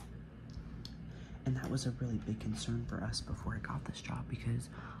anywhere. And that was a really big concern for us before I got this job, because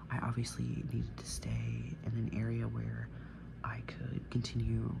I obviously needed to stay in an area where I could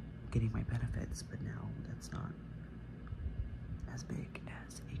continue getting my benefits, but now that's not as big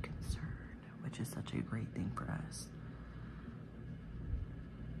as a concern, which is such a great thing for us.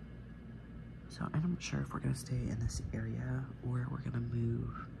 So I'm not sure if we're gonna stay in this area or we're gonna move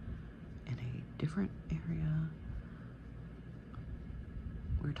in a different area.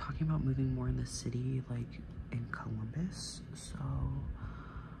 We're talking about moving more in the city, like in Columbus. So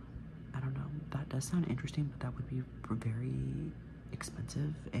I don't know, that does sound interesting, but that would be very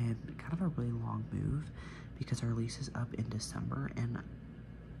expensive and kind of a really long move, because our lease is up in December, and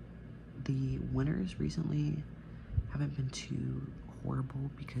the winters recently haven't been too horrible,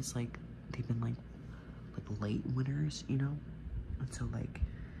 because like they've been like late winters, you know. And so like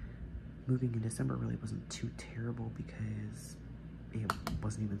moving in December really wasn't too terrible, because it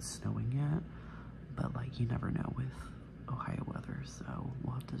wasn't even snowing yet. But like, you never know with Ohio weather, so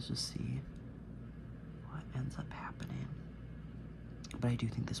we'll have to just see what ends up happening. But I do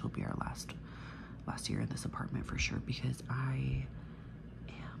think this will be our last year in this apartment for sure, because I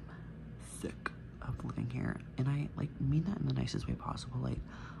am sick of living here, and I like mean that in the nicest way possible. Like,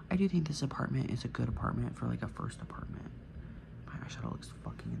 I do think this apartment is a good apartment for like a first apartment. My eyeshadow looks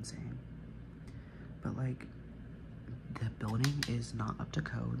fucking insane, but like the building is not up to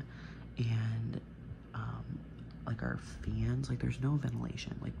code, and like our fans, like there's no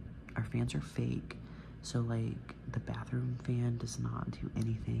ventilation. Like our fans are fake, so like the bathroom fan does not do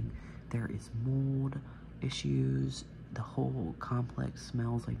anything. There is mold issues. The whole complex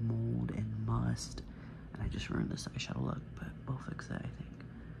smells like mold and must, and I just ruined this eyeshadow look, but we'll fix that, I think.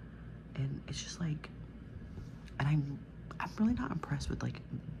 And it's just like, and I'm really not impressed with like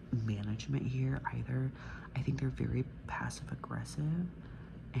management here either. I think they're very passive aggressive,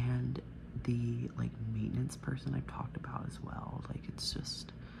 and the like maintenance person I've talked about as well. Like it's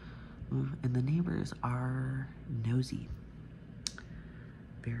just, and the neighbors are nosy,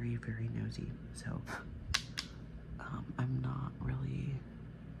 very, very nosy. So I'm not really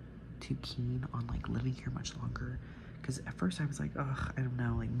too keen on like living here much longer, because at first I was like, ugh, I don't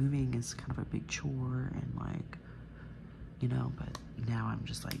know, like moving is kind of a big chore and like, you know, but now I'm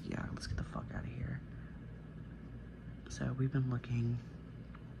just like, yeah, let's get the fuck out of here. So we've been looking.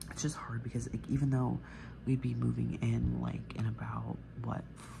 It's just hard because like, even though we'd be moving in like in about what,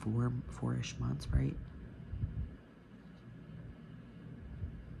 four-ish months, right?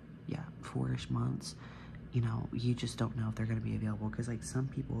 Yeah, 4-ish months. You know, you just don't know if they're gonna be available, because like some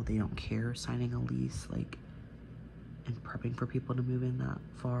people, they don't care signing a lease like and prepping for people to move in that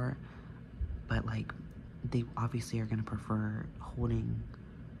far, but like they obviously are gonna prefer holding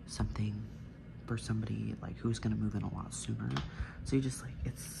something for somebody like who's gonna move in a lot sooner. So you just like,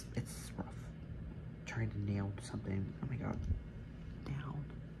 it's rough trying to nail something. Oh my god, down.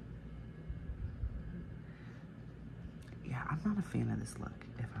 Yeah, I'm not a fan of this look,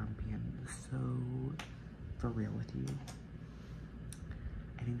 if I'm being so for real with you.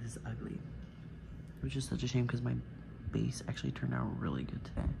 I think this is ugly, which is such a shame because my base actually turned out really good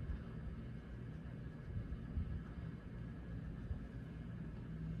today.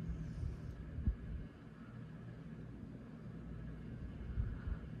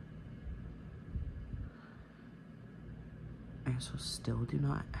 I also still do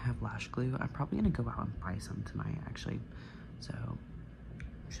not have lash glue. I'm probably gonna go out and buy some tonight actually, so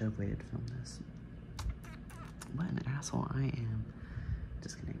I should have waited to film this. What an asshole I am.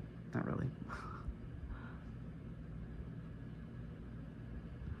 Just kidding, not really.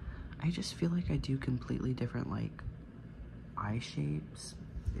 I just feel like I do completely different like eye shapes,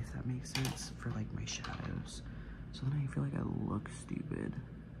 if that makes sense, for like my shadows. So then I feel like I look stupid.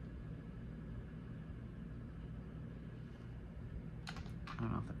 I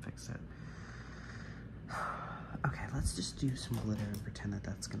don't know if that fixed it. Okay, let's just do some glitter and pretend that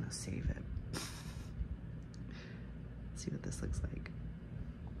that's gonna save it. See what this looks like.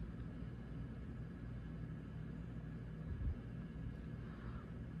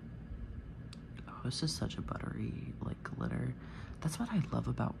 Oh, this is such a buttery like glitter. That's what I love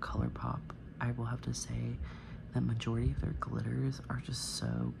about ColourPop. I will have to say that majority of their glitters are just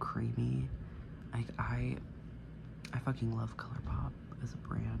so creamy. Like I fucking love ColourPop as a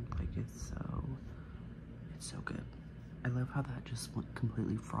brand. Like it's so good. I love how that just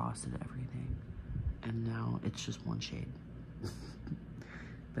completely frosted everything, and now it's just one shade.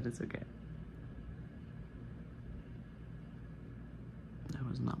 But it's okay. That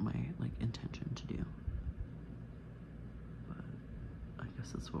was not my like intention to do, but I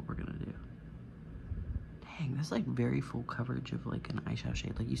guess that's what we're gonna do. Dang, that's like very full coverage of like an eyeshadow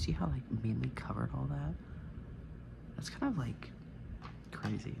shade. Like you see how like mainly covered all that? That's kind of like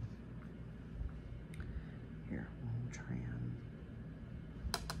crazy. Here, we'll try and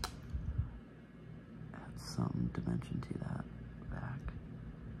add some dimension to that back.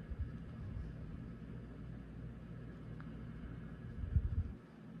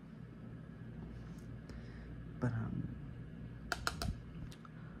 But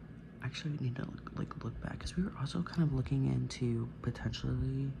actually we need to look back, because we were also kind of looking into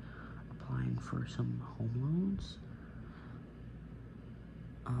potentially applying for some home loans,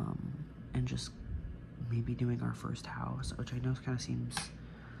 and just maybe doing our first house, which I know kind of seems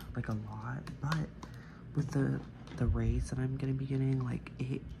like a lot, but with the raise that I'm gonna be getting, like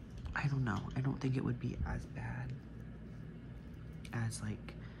I don't know, I don't think it would be as bad as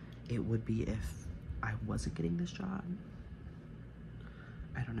like it would be if I wasn't getting this job.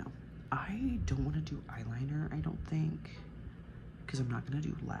 I don't know. I don't want to do eyeliner, I don't think, because I'm not gonna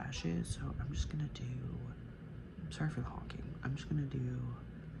do lashes, so I'm just gonna do, I'm sorry for the honking, I'm just gonna do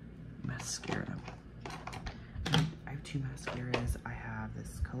mascara. I have two mascaras. I have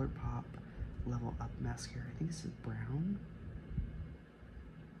this ColourPop Level Up mascara. I think this is brown.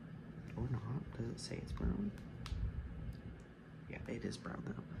 Or not. Does it say it's brown? Yeah, it is brown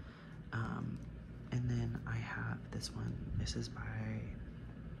though. And then I have this one. This is by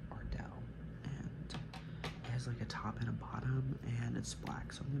Ardell. And it has like a top and a bottom, and it's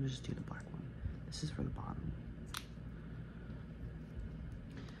black. So I'm going to just do the black one. This is for the bottom.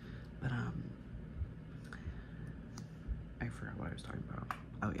 But, I forgot what I was talking about.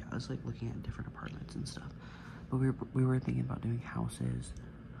 Oh yeah, I was like looking at different apartments and stuff. But we were thinking about doing houses,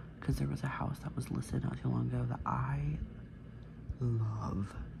 because there was a house that was listed not too long ago that I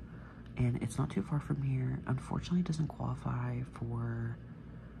love. And it's not too far from here. Unfortunately, it doesn't qualify for,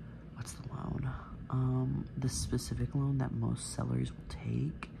 what's the loan? The specific loan that most sellers will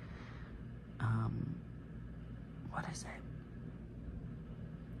take. what is it?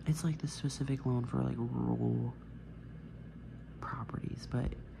 It's like the specific loan for like rural properties,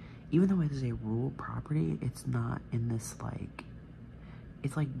 but even though it is a rural property, it's not in this like,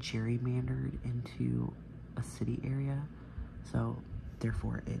 it's like gerrymandered into a city area, so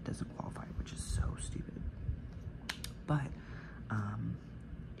therefore it doesn't qualify, which is so stupid. But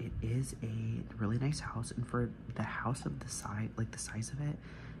it is a really nice house, and for the house of the size, like the size of it,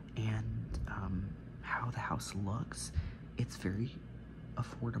 and how the house looks, it's very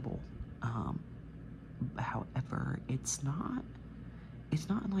affordable. However, it's not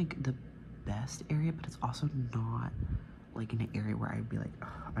in like the best area, but it's also not like in an area where I'd be like,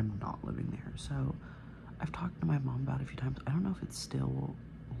 I'm not living there. So I've talked to my mom about it a few times. I don't know if it's still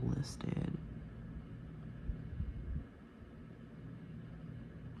listed.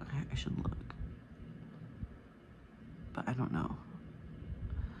 I should look, but I don't know,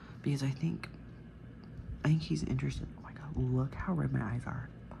 because I think he's interested. Oh my god, look how red my eyes are.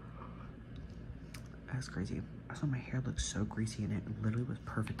 That's crazy. I saw my hair look so greasy, and it literally was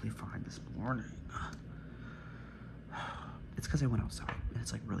perfectly fine this morning. It's because I went outside and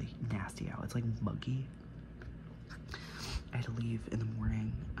it's like really nasty out. It's like muggy. I had to leave in the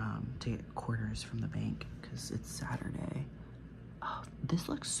morning to get quarters from the bank because it's Saturday. Oh, this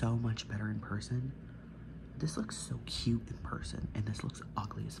looks so much better in person. This looks so cute in person, and this looks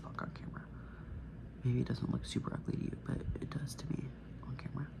ugly as fuck on camera. Maybe it doesn't look super ugly to you, but it does to me on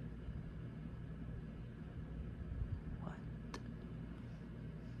camera. What?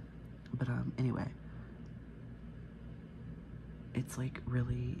 But anyway, it's like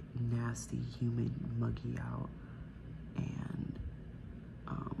really nasty, humid, muggy out, and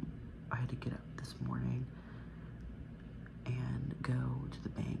I had to get up this morning and go to the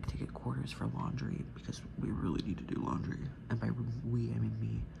bank to get quarters for laundry because we really need to do laundry, and by we I mean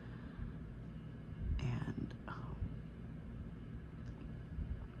me. And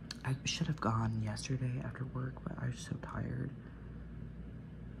I should have gone yesterday after work, but I was so tired.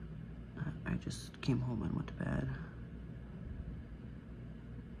 I just came home and went to bed.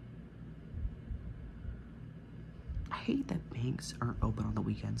 I hate that banks aren't open on the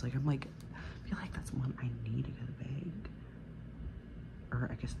weekends. Like, I feel like that's one I need to go to the bank. Or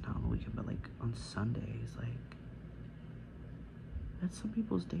I guess not on the weekend, but like on Sundays. Like, that's some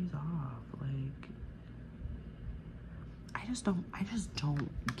people's days off. Like, I just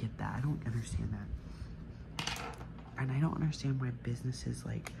don't get that. I don't understand that. And I don't understand why businesses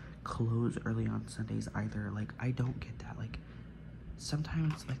like close early on Sundays either. Like, I don't get that. Like,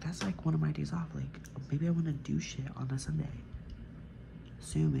 sometimes like that's like one of my days off. Like, maybe I want to do shit on a Sunday.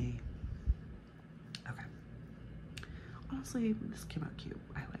 Sue me. Okay. Honestly, this came out cute.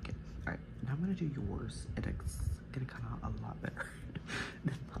 I like it. All right, now I'm gonna do yours, and it's gonna come out a lot better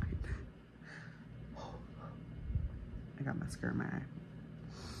than mine. I got mascara in my eye.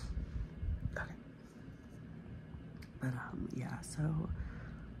 Okay. But yeah, so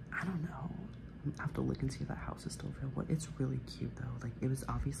I don't know. I have to look and see if that house is still available. It's really cute though. Like, it was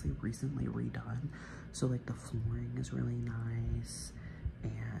obviously recently redone, so like the flooring is really nice,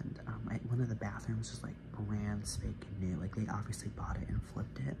 and one of the bathrooms is like brand spanking new. Like, they obviously bought it and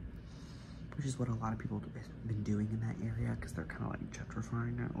flipped it, which is what a lot of people have been doing in that area because they're kind of like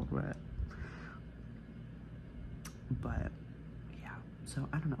gentrifying it a little bit. But yeah, so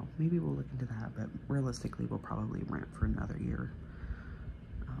I don't know, maybe we'll look into that, but realistically we'll probably rent for another year,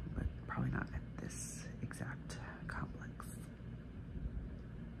 but probably not at this exact complex,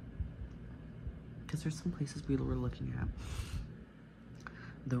 because there's some places we were looking at.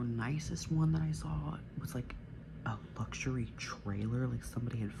 The nicest one that I saw was like a luxury trailer, like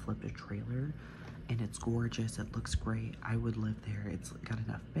somebody had flipped a trailer, and it's gorgeous, it looks great. I would live there. It's got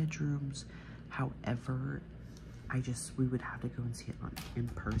enough bedrooms. However, we would have to go and see it in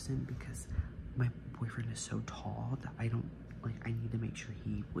person because my boyfriend is so tall that I need to make sure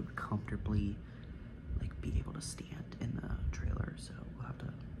he would comfortably like be able to stand in the trailer. So we'll have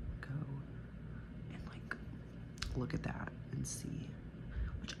to go and like look at that and see,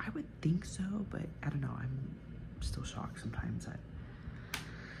 which I would think so, but I don't know. I'm still shocked sometimes at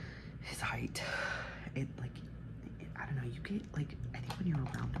his height. I don't know, you get like, I think when you're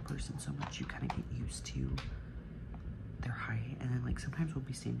around a person so much, you kind of get used to their height, and then like sometimes we'll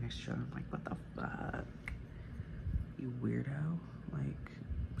be standing next to each other and I'm like, what the fuck, you weirdo, like,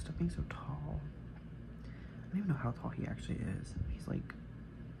 stop being so tall. I don't even know how tall he actually is. He's like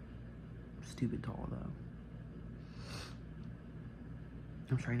stupid tall though.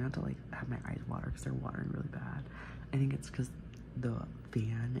 I'm trying not to like have my eyes water because they're watering really bad. I think it's because the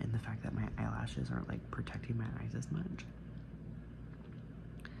fan and the fact that my eyelashes aren't like protecting my eyes as much.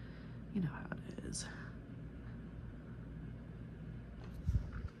 You know how it is.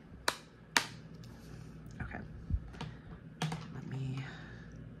 Okay. Let me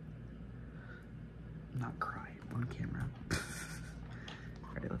not cry on camera.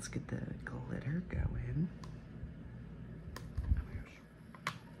 Alright, let's get the glitter going. Oh my gosh.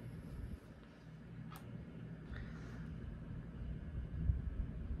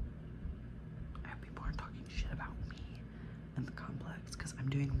 I hope people aren't talking shit about me in the complex because I'm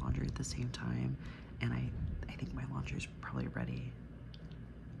doing laundry at the same time, and I think my laundry is probably ready,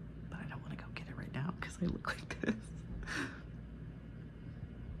 but I don't want to go get it right now because I look like this.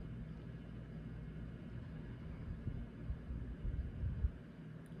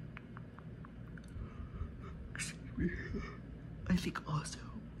 I think also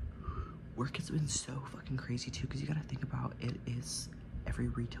work has been so fucking crazy too, because you gotta think about it is every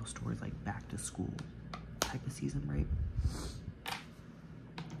retail store is like back to school type of season, right?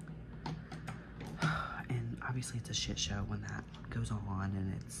 And obviously it's a shit show when that goes on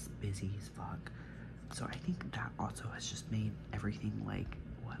and it's busy as fuck. So I think that also has just made everything like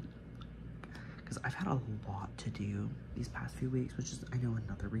what? Because I've had a lot to do these past few weeks, which is I know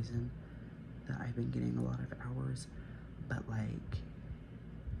another reason that I've been getting a lot of hours, but like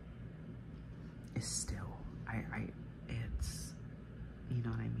it's still it's, you know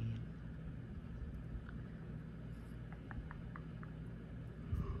what I mean?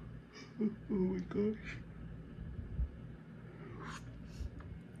 Oh my gosh.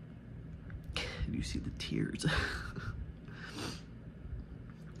 Can you see the tears?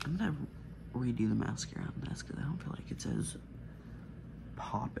 I'm gonna redo the mascara on this because I don't feel like it's as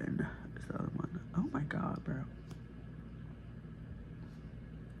poppin' as the other one. Oh my god, bro.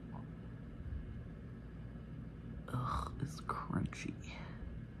 Ugh, it's crunchy.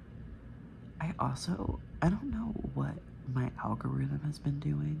 I don't know what my algorithm has been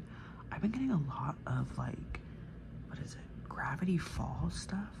doing. I've been getting a lot of like, what is it? Gravity Falls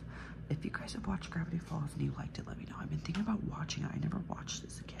stuff. If you guys have watched Gravity Falls and you liked it, let me know. I've been thinking about watching it. I never watched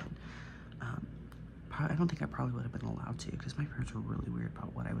this again. I don't think I probably would have been allowed to because my parents were really weird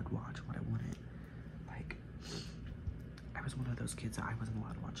about what I would watch and what I wanted. Like, I was one of those kids that I wasn't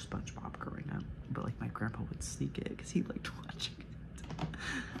allowed to watch SpongeBob growing up, but like my grandpa would sneak it because he liked watching it.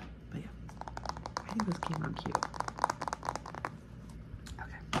 But yeah, I think this came out cute.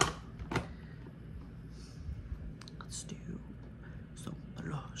 Okay, let's do some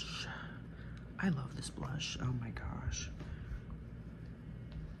blush. I love this blush. Oh my gosh.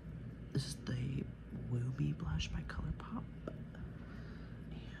 This is the Woo Me blush by ColourPop. And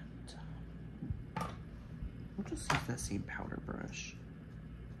we'll just use that same powder brush.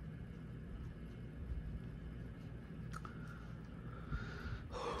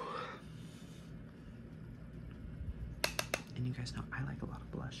 And you guys know I like a lot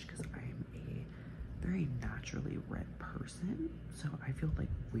of blush because I am a very naturally red person. So I feel like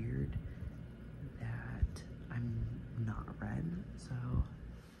weird that I'm not red. So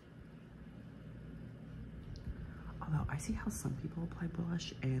although I see how some people apply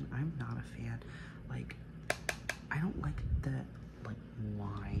blush and I'm not a fan. Like, I don't like the like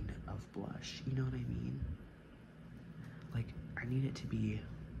line of blush, you know what I mean? Like, I need it to be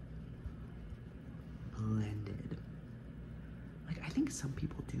blended. Like, I think some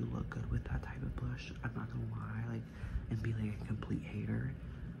people do look good with that type of blush, I'm not gonna lie, like, and be like a complete hater,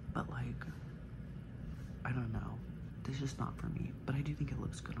 but like, I don't know, it's just not for me, but I do think it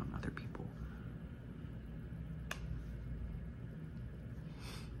looks good on other people.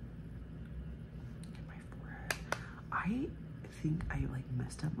 I think I like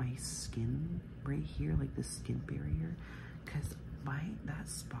messed up my skin right here, like the skin barrier, because that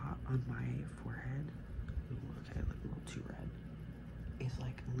spot on my forehead, ooh, okay, I look a little too red, is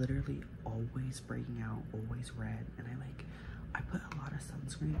like literally always breaking out, always red, and I put a lot of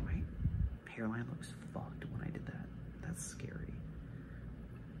sunscreen. My hairline looks fucked when I did that. That's scary.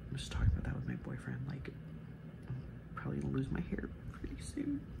 I'm just talking about that with my boyfriend. Like, I'm probably gonna lose my hair pretty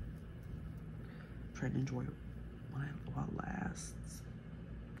soon. I'm trying to enjoy it while it lasts,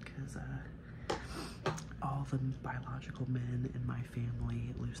 because all the biological men in my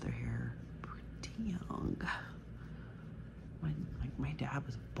family lose their hair pretty young. My dad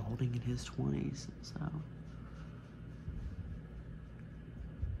was balding in his 20s, so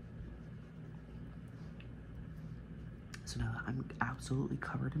now that I'm absolutely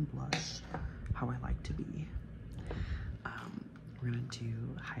covered in blush, how I like to be, we're gonna do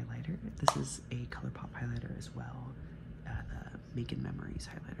highlighter. This is a ColourPop highlighter as well, the Making Memories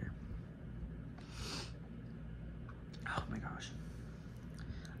highlighter. Oh my gosh.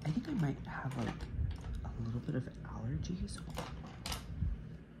 I think I might have like a little bit of allergies.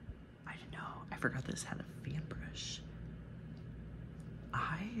 forgot this had a fan brush.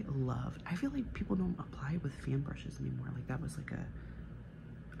 I feel like people don't apply with fan brushes anymore. Like that was like a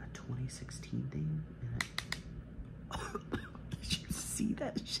 2016 thing. And did you see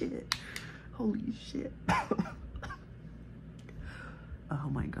that shit? Holy shit. Oh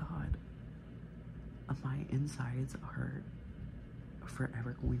my god. My insides are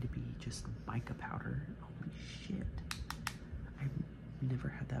forever going to be just mica powder. Holy shit. I've never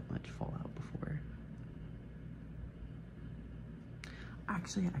had that much fallout before.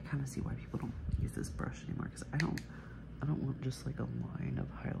 Actually, I kind of see why people don't use this brush anymore, because I don't want just like a line of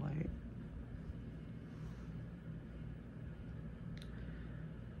highlight.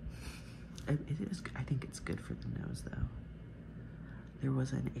 It is, I think it's good for the nose though. There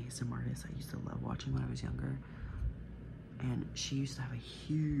was an ASMR artist I used to love watching when I was younger, and she used to have a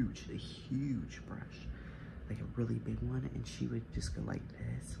huge brush, like a really big one, and she would just go like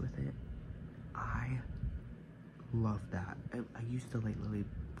this with it. I love that. I used to like literally,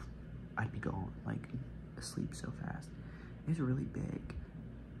 I'd be going like asleep so fast. It was really big,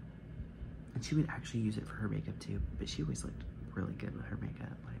 and she would actually use it for her makeup too, but she always looked really good with her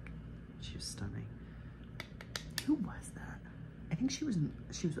makeup. Like, she was stunning. Who was that? I think she was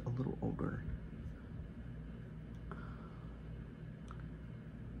a little older.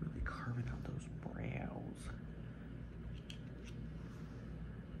 Really carving out those brows.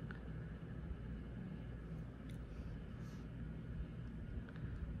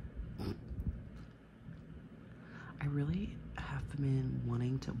 I really have been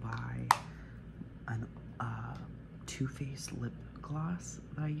wanting to buy an Too Faced lip gloss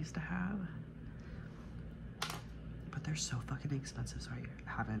that I used to have, but they're so fucking expensive, so I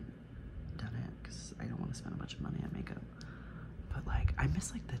haven't done it because I don't want to spend a bunch of money on makeup. But like, I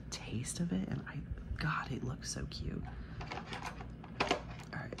miss like the taste of it, and God, it looks so cute. All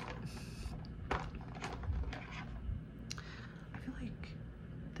right. I feel like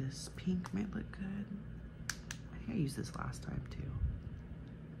this pink might look good. I think I used this last time too.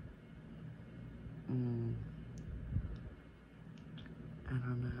 I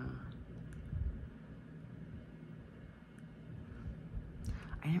don't know.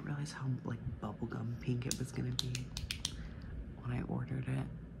 I didn't realize how like bubblegum pink it was gonna be when I ordered it.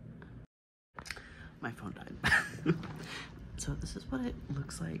 My phone died. So this is what it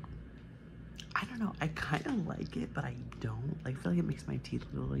looks like. I don't know, I kind of like it, but I don't. Like, I feel like it makes my teeth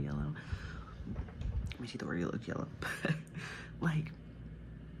a little yellow. My teeth already look yellow. Like,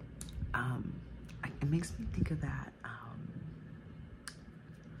 it makes me think of that,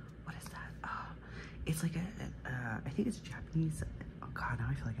 what is that? It's like I think it's Japanese. Oh God, now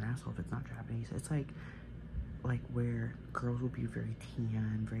I feel like an asshole if it's not Japanese. It's like where girls will be very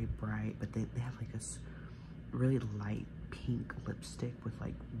tan, very bright, but they have like this really light pink lipstick with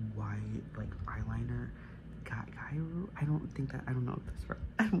like white like eyeliner. Gairu? I don't know if that's right.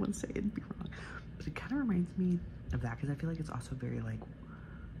 I don't want to say it and be wrong, but it kind of reminds me of that, because I feel like it's also very like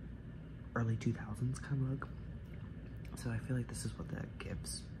early 2000s kind of look. So I feel like this is what that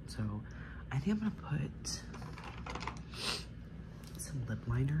gives. So I think I'm gonna put some lip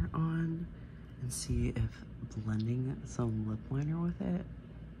liner on and see if blending some lip liner with it.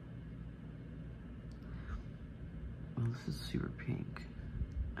 Oh, this is super pink.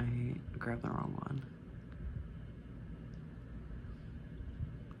 I grabbed the wrong one.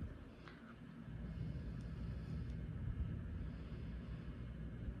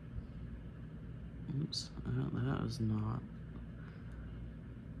 Oops, that was not.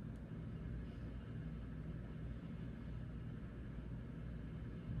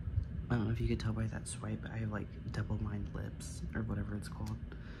 I don't know if you could tell by that swipe, I have like double-lined lips, or whatever it's called.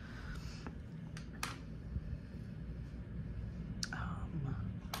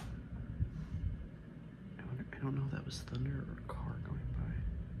 I don't know if that was thunder or a car going by.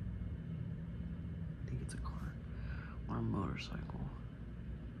 I think it's a car or a motorcycle.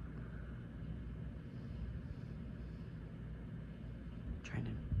 Trying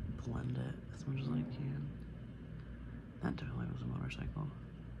to blend it as much as I can. That definitely was a motorcycle.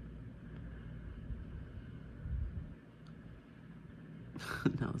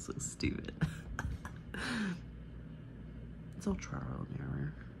 No, this looks stupid. It's all trial and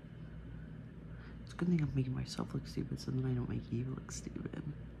error. It's a good thing I'm making myself look stupid, so then I don't make you look stupid.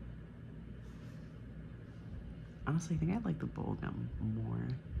 Honestly, I think I like the bubblegum more.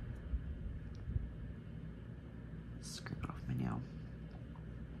 Scrape off my nail.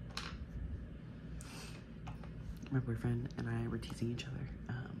 My boyfriend and I were teasing each other.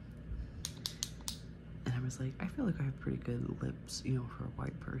 And I was like, I feel like I have pretty good lips, you know, for a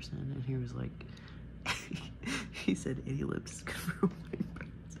white person. And he was like, he said any lips is good for a white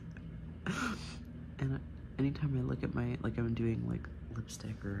person. And anytime I look at my, like I'm doing like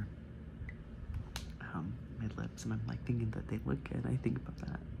lipstick or my lips, and I'm like thinking that they look good, I think about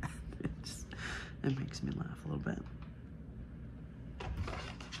that. It makes me laugh a little bit.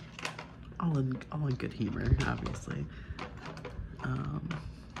 All in good humor, obviously.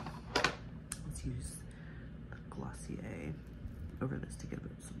 Let's use the Glossier over this to get a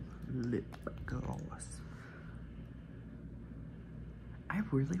bit of some lip gloss. I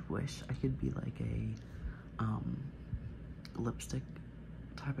really wish I could be like a lipstick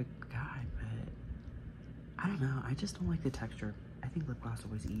type of guy, but I don't know. I just don't like the texture. I think lip gloss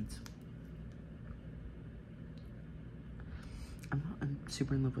always eats. I'm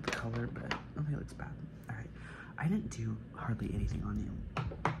super in love with the color, but I don't think it looks bad. All right, I didn't do hardly anything on you,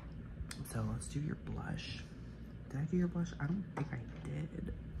 so let's do your blush. Did I do your blush? I don't think I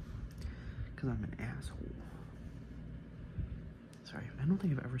did, because I'm an asshole. Sorry, I don't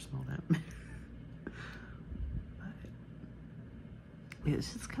think I've ever smelled it. But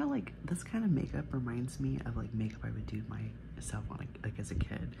it's just kind of like, this kind of makeup reminds me of like makeup I would do myself on like as a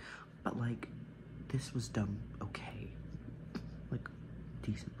kid, but like this was done okay, like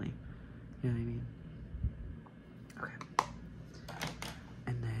decently. You know what I mean? Okay.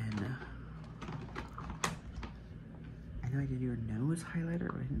 And then I know I did your nose highlighter,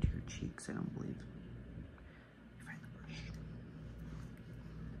 but I didn't do your cheeks, I don't believe.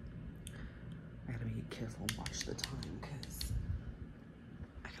 I gotta be careful and watch the time because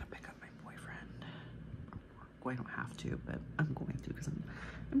I gotta pick up my boyfriend. Well, I don't have to, but I'm going to because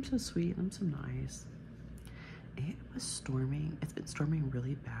I'm so sweet. I'm so nice. It was storming. It's been storming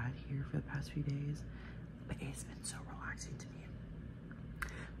really bad here for the past few days, but it's been so relaxing to me.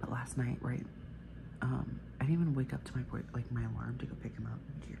 But last night, right, I didn't even wake up to my alarm to go pick him up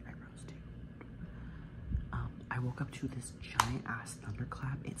and do your eyebrows too. I woke up to this giant ass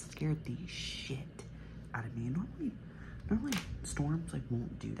thunderclap. It scared the shit out of me. Normally storms like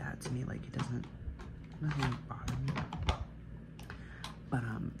won't do that to me. Like it doesn't bother me. But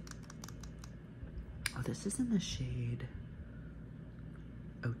oh, this is in the shade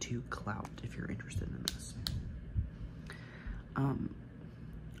 02 Clout if you're interested in this.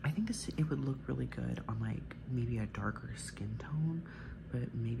 I think it would look really good on like maybe a darker skin tone,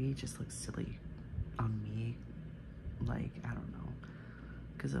 but maybe it just looks silly on me. Like, I don't know,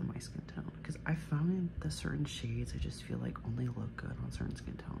 because of my skin tone. Because I found the certain shades I just feel like only look good on certain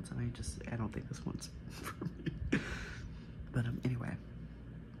skin tones, and I don't think this one's for me. But anyway,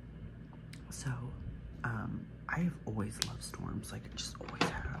 so I've always loved storms, like I just always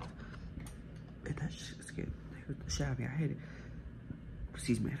have. And that shit scared the shit out of me.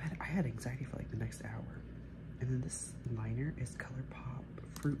 I had anxiety for like the next hour. And then this liner is ColourPop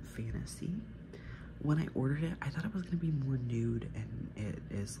Fruit Fantasy. When I ordered it, I thought it was gonna be more nude, and it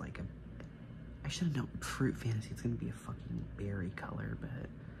is like I should have known Fruit Fantasy. It's gonna be a fucking berry color, but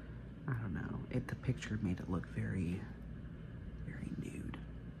I don't know. The picture made it look very, very nude.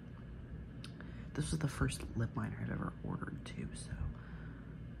 This was the first lip liner I've ever ordered too, so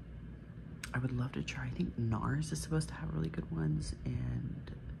I would love to try. I think NARS is supposed to have really good ones,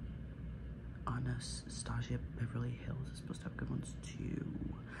 and Anastasia Beverly Hills is supposed to have good ones too.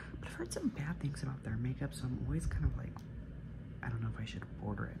 But I've heard some bad things about their makeup, so I'm always kind of like, I don't know if I should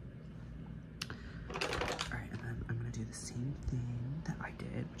order it. Alright, and then I'm gonna do the same thing that I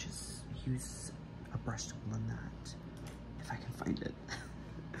did, which is use a brush to blend that. If I can find it.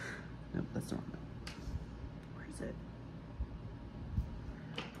 Nope, that's the wrong one. Where is it?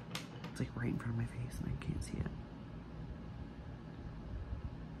 It's like right in front of my face and I can't see it.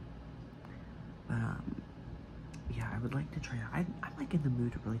 But yeah, I would like to try it. I'm like in the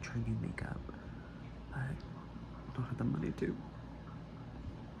mood to really try new makeup, but I don't have the money to.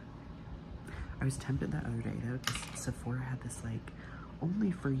 I was tempted that other day though, because Sephora had this like,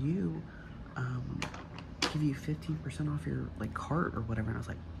 only for you, give you 15% off your like cart or whatever, and I was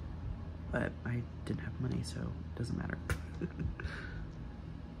like, but I didn't have money, so it doesn't matter.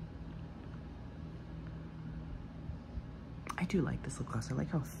 I do like this lip gloss. I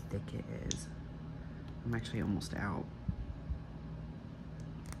like how thick it is. I'm actually almost out.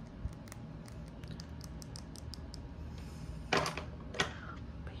 But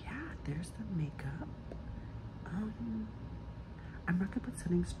yeah, there's the makeup. I'm not gonna put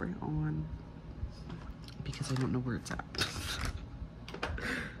setting spray on because I don't know where it's at.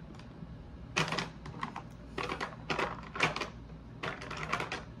 But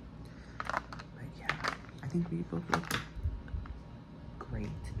yeah, I think we both look great,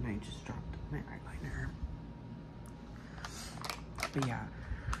 and I just dropped my eyeliner. But yeah,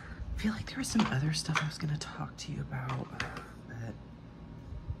 I feel like there was some other stuff I was gonna talk to you about, but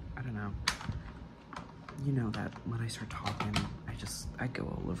I don't know. you know that when I start talking, I go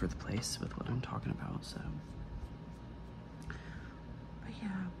all over the place with what I'm talking about, so. But yeah,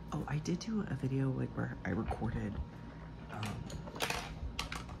 oh, I did do a video like where I recorded,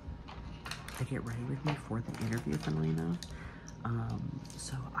 to get ready with me for the interview, funnily enough.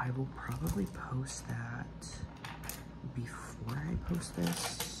 So I will probably post that before I post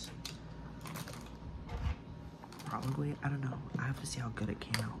this. Probably, I don't know. I have to see how good it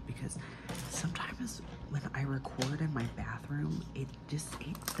came out, because sometimes when I record in my bathroom,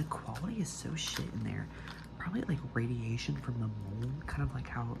 the quality is so shit in there. Probably like radiation from the mold, kind of like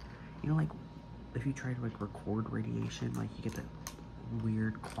how, you know, like if you try to like record radiation, like you get that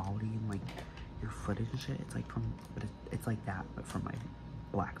weird quality in like your footage and shit. It's like but it's like that, but from my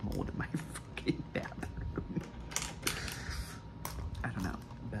black mold in my fucking bathroom. I don't know,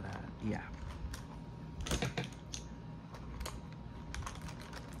 but yeah.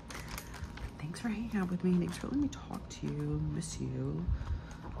 Thanks for hanging out with me. Thanks for letting me talk to you. Miss you.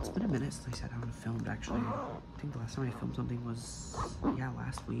 It's been a minute since I sat down and filmed, actually. I think the last time I filmed something was, yeah,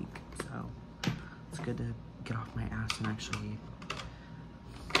 last week. So it's good to get off my ass and actually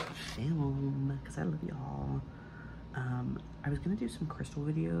film, because I love y'all. I was gonna do some crystal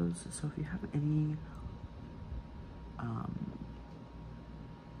videos, so if you have any,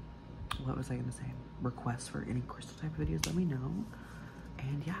 what was I gonna say? Requests for any crystal type of videos, let me know.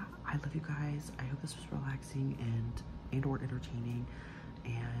 And yeah, I love you guys. I hope this was relaxing and or entertaining.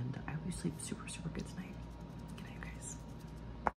 And I hope you sleep super, super good tonight.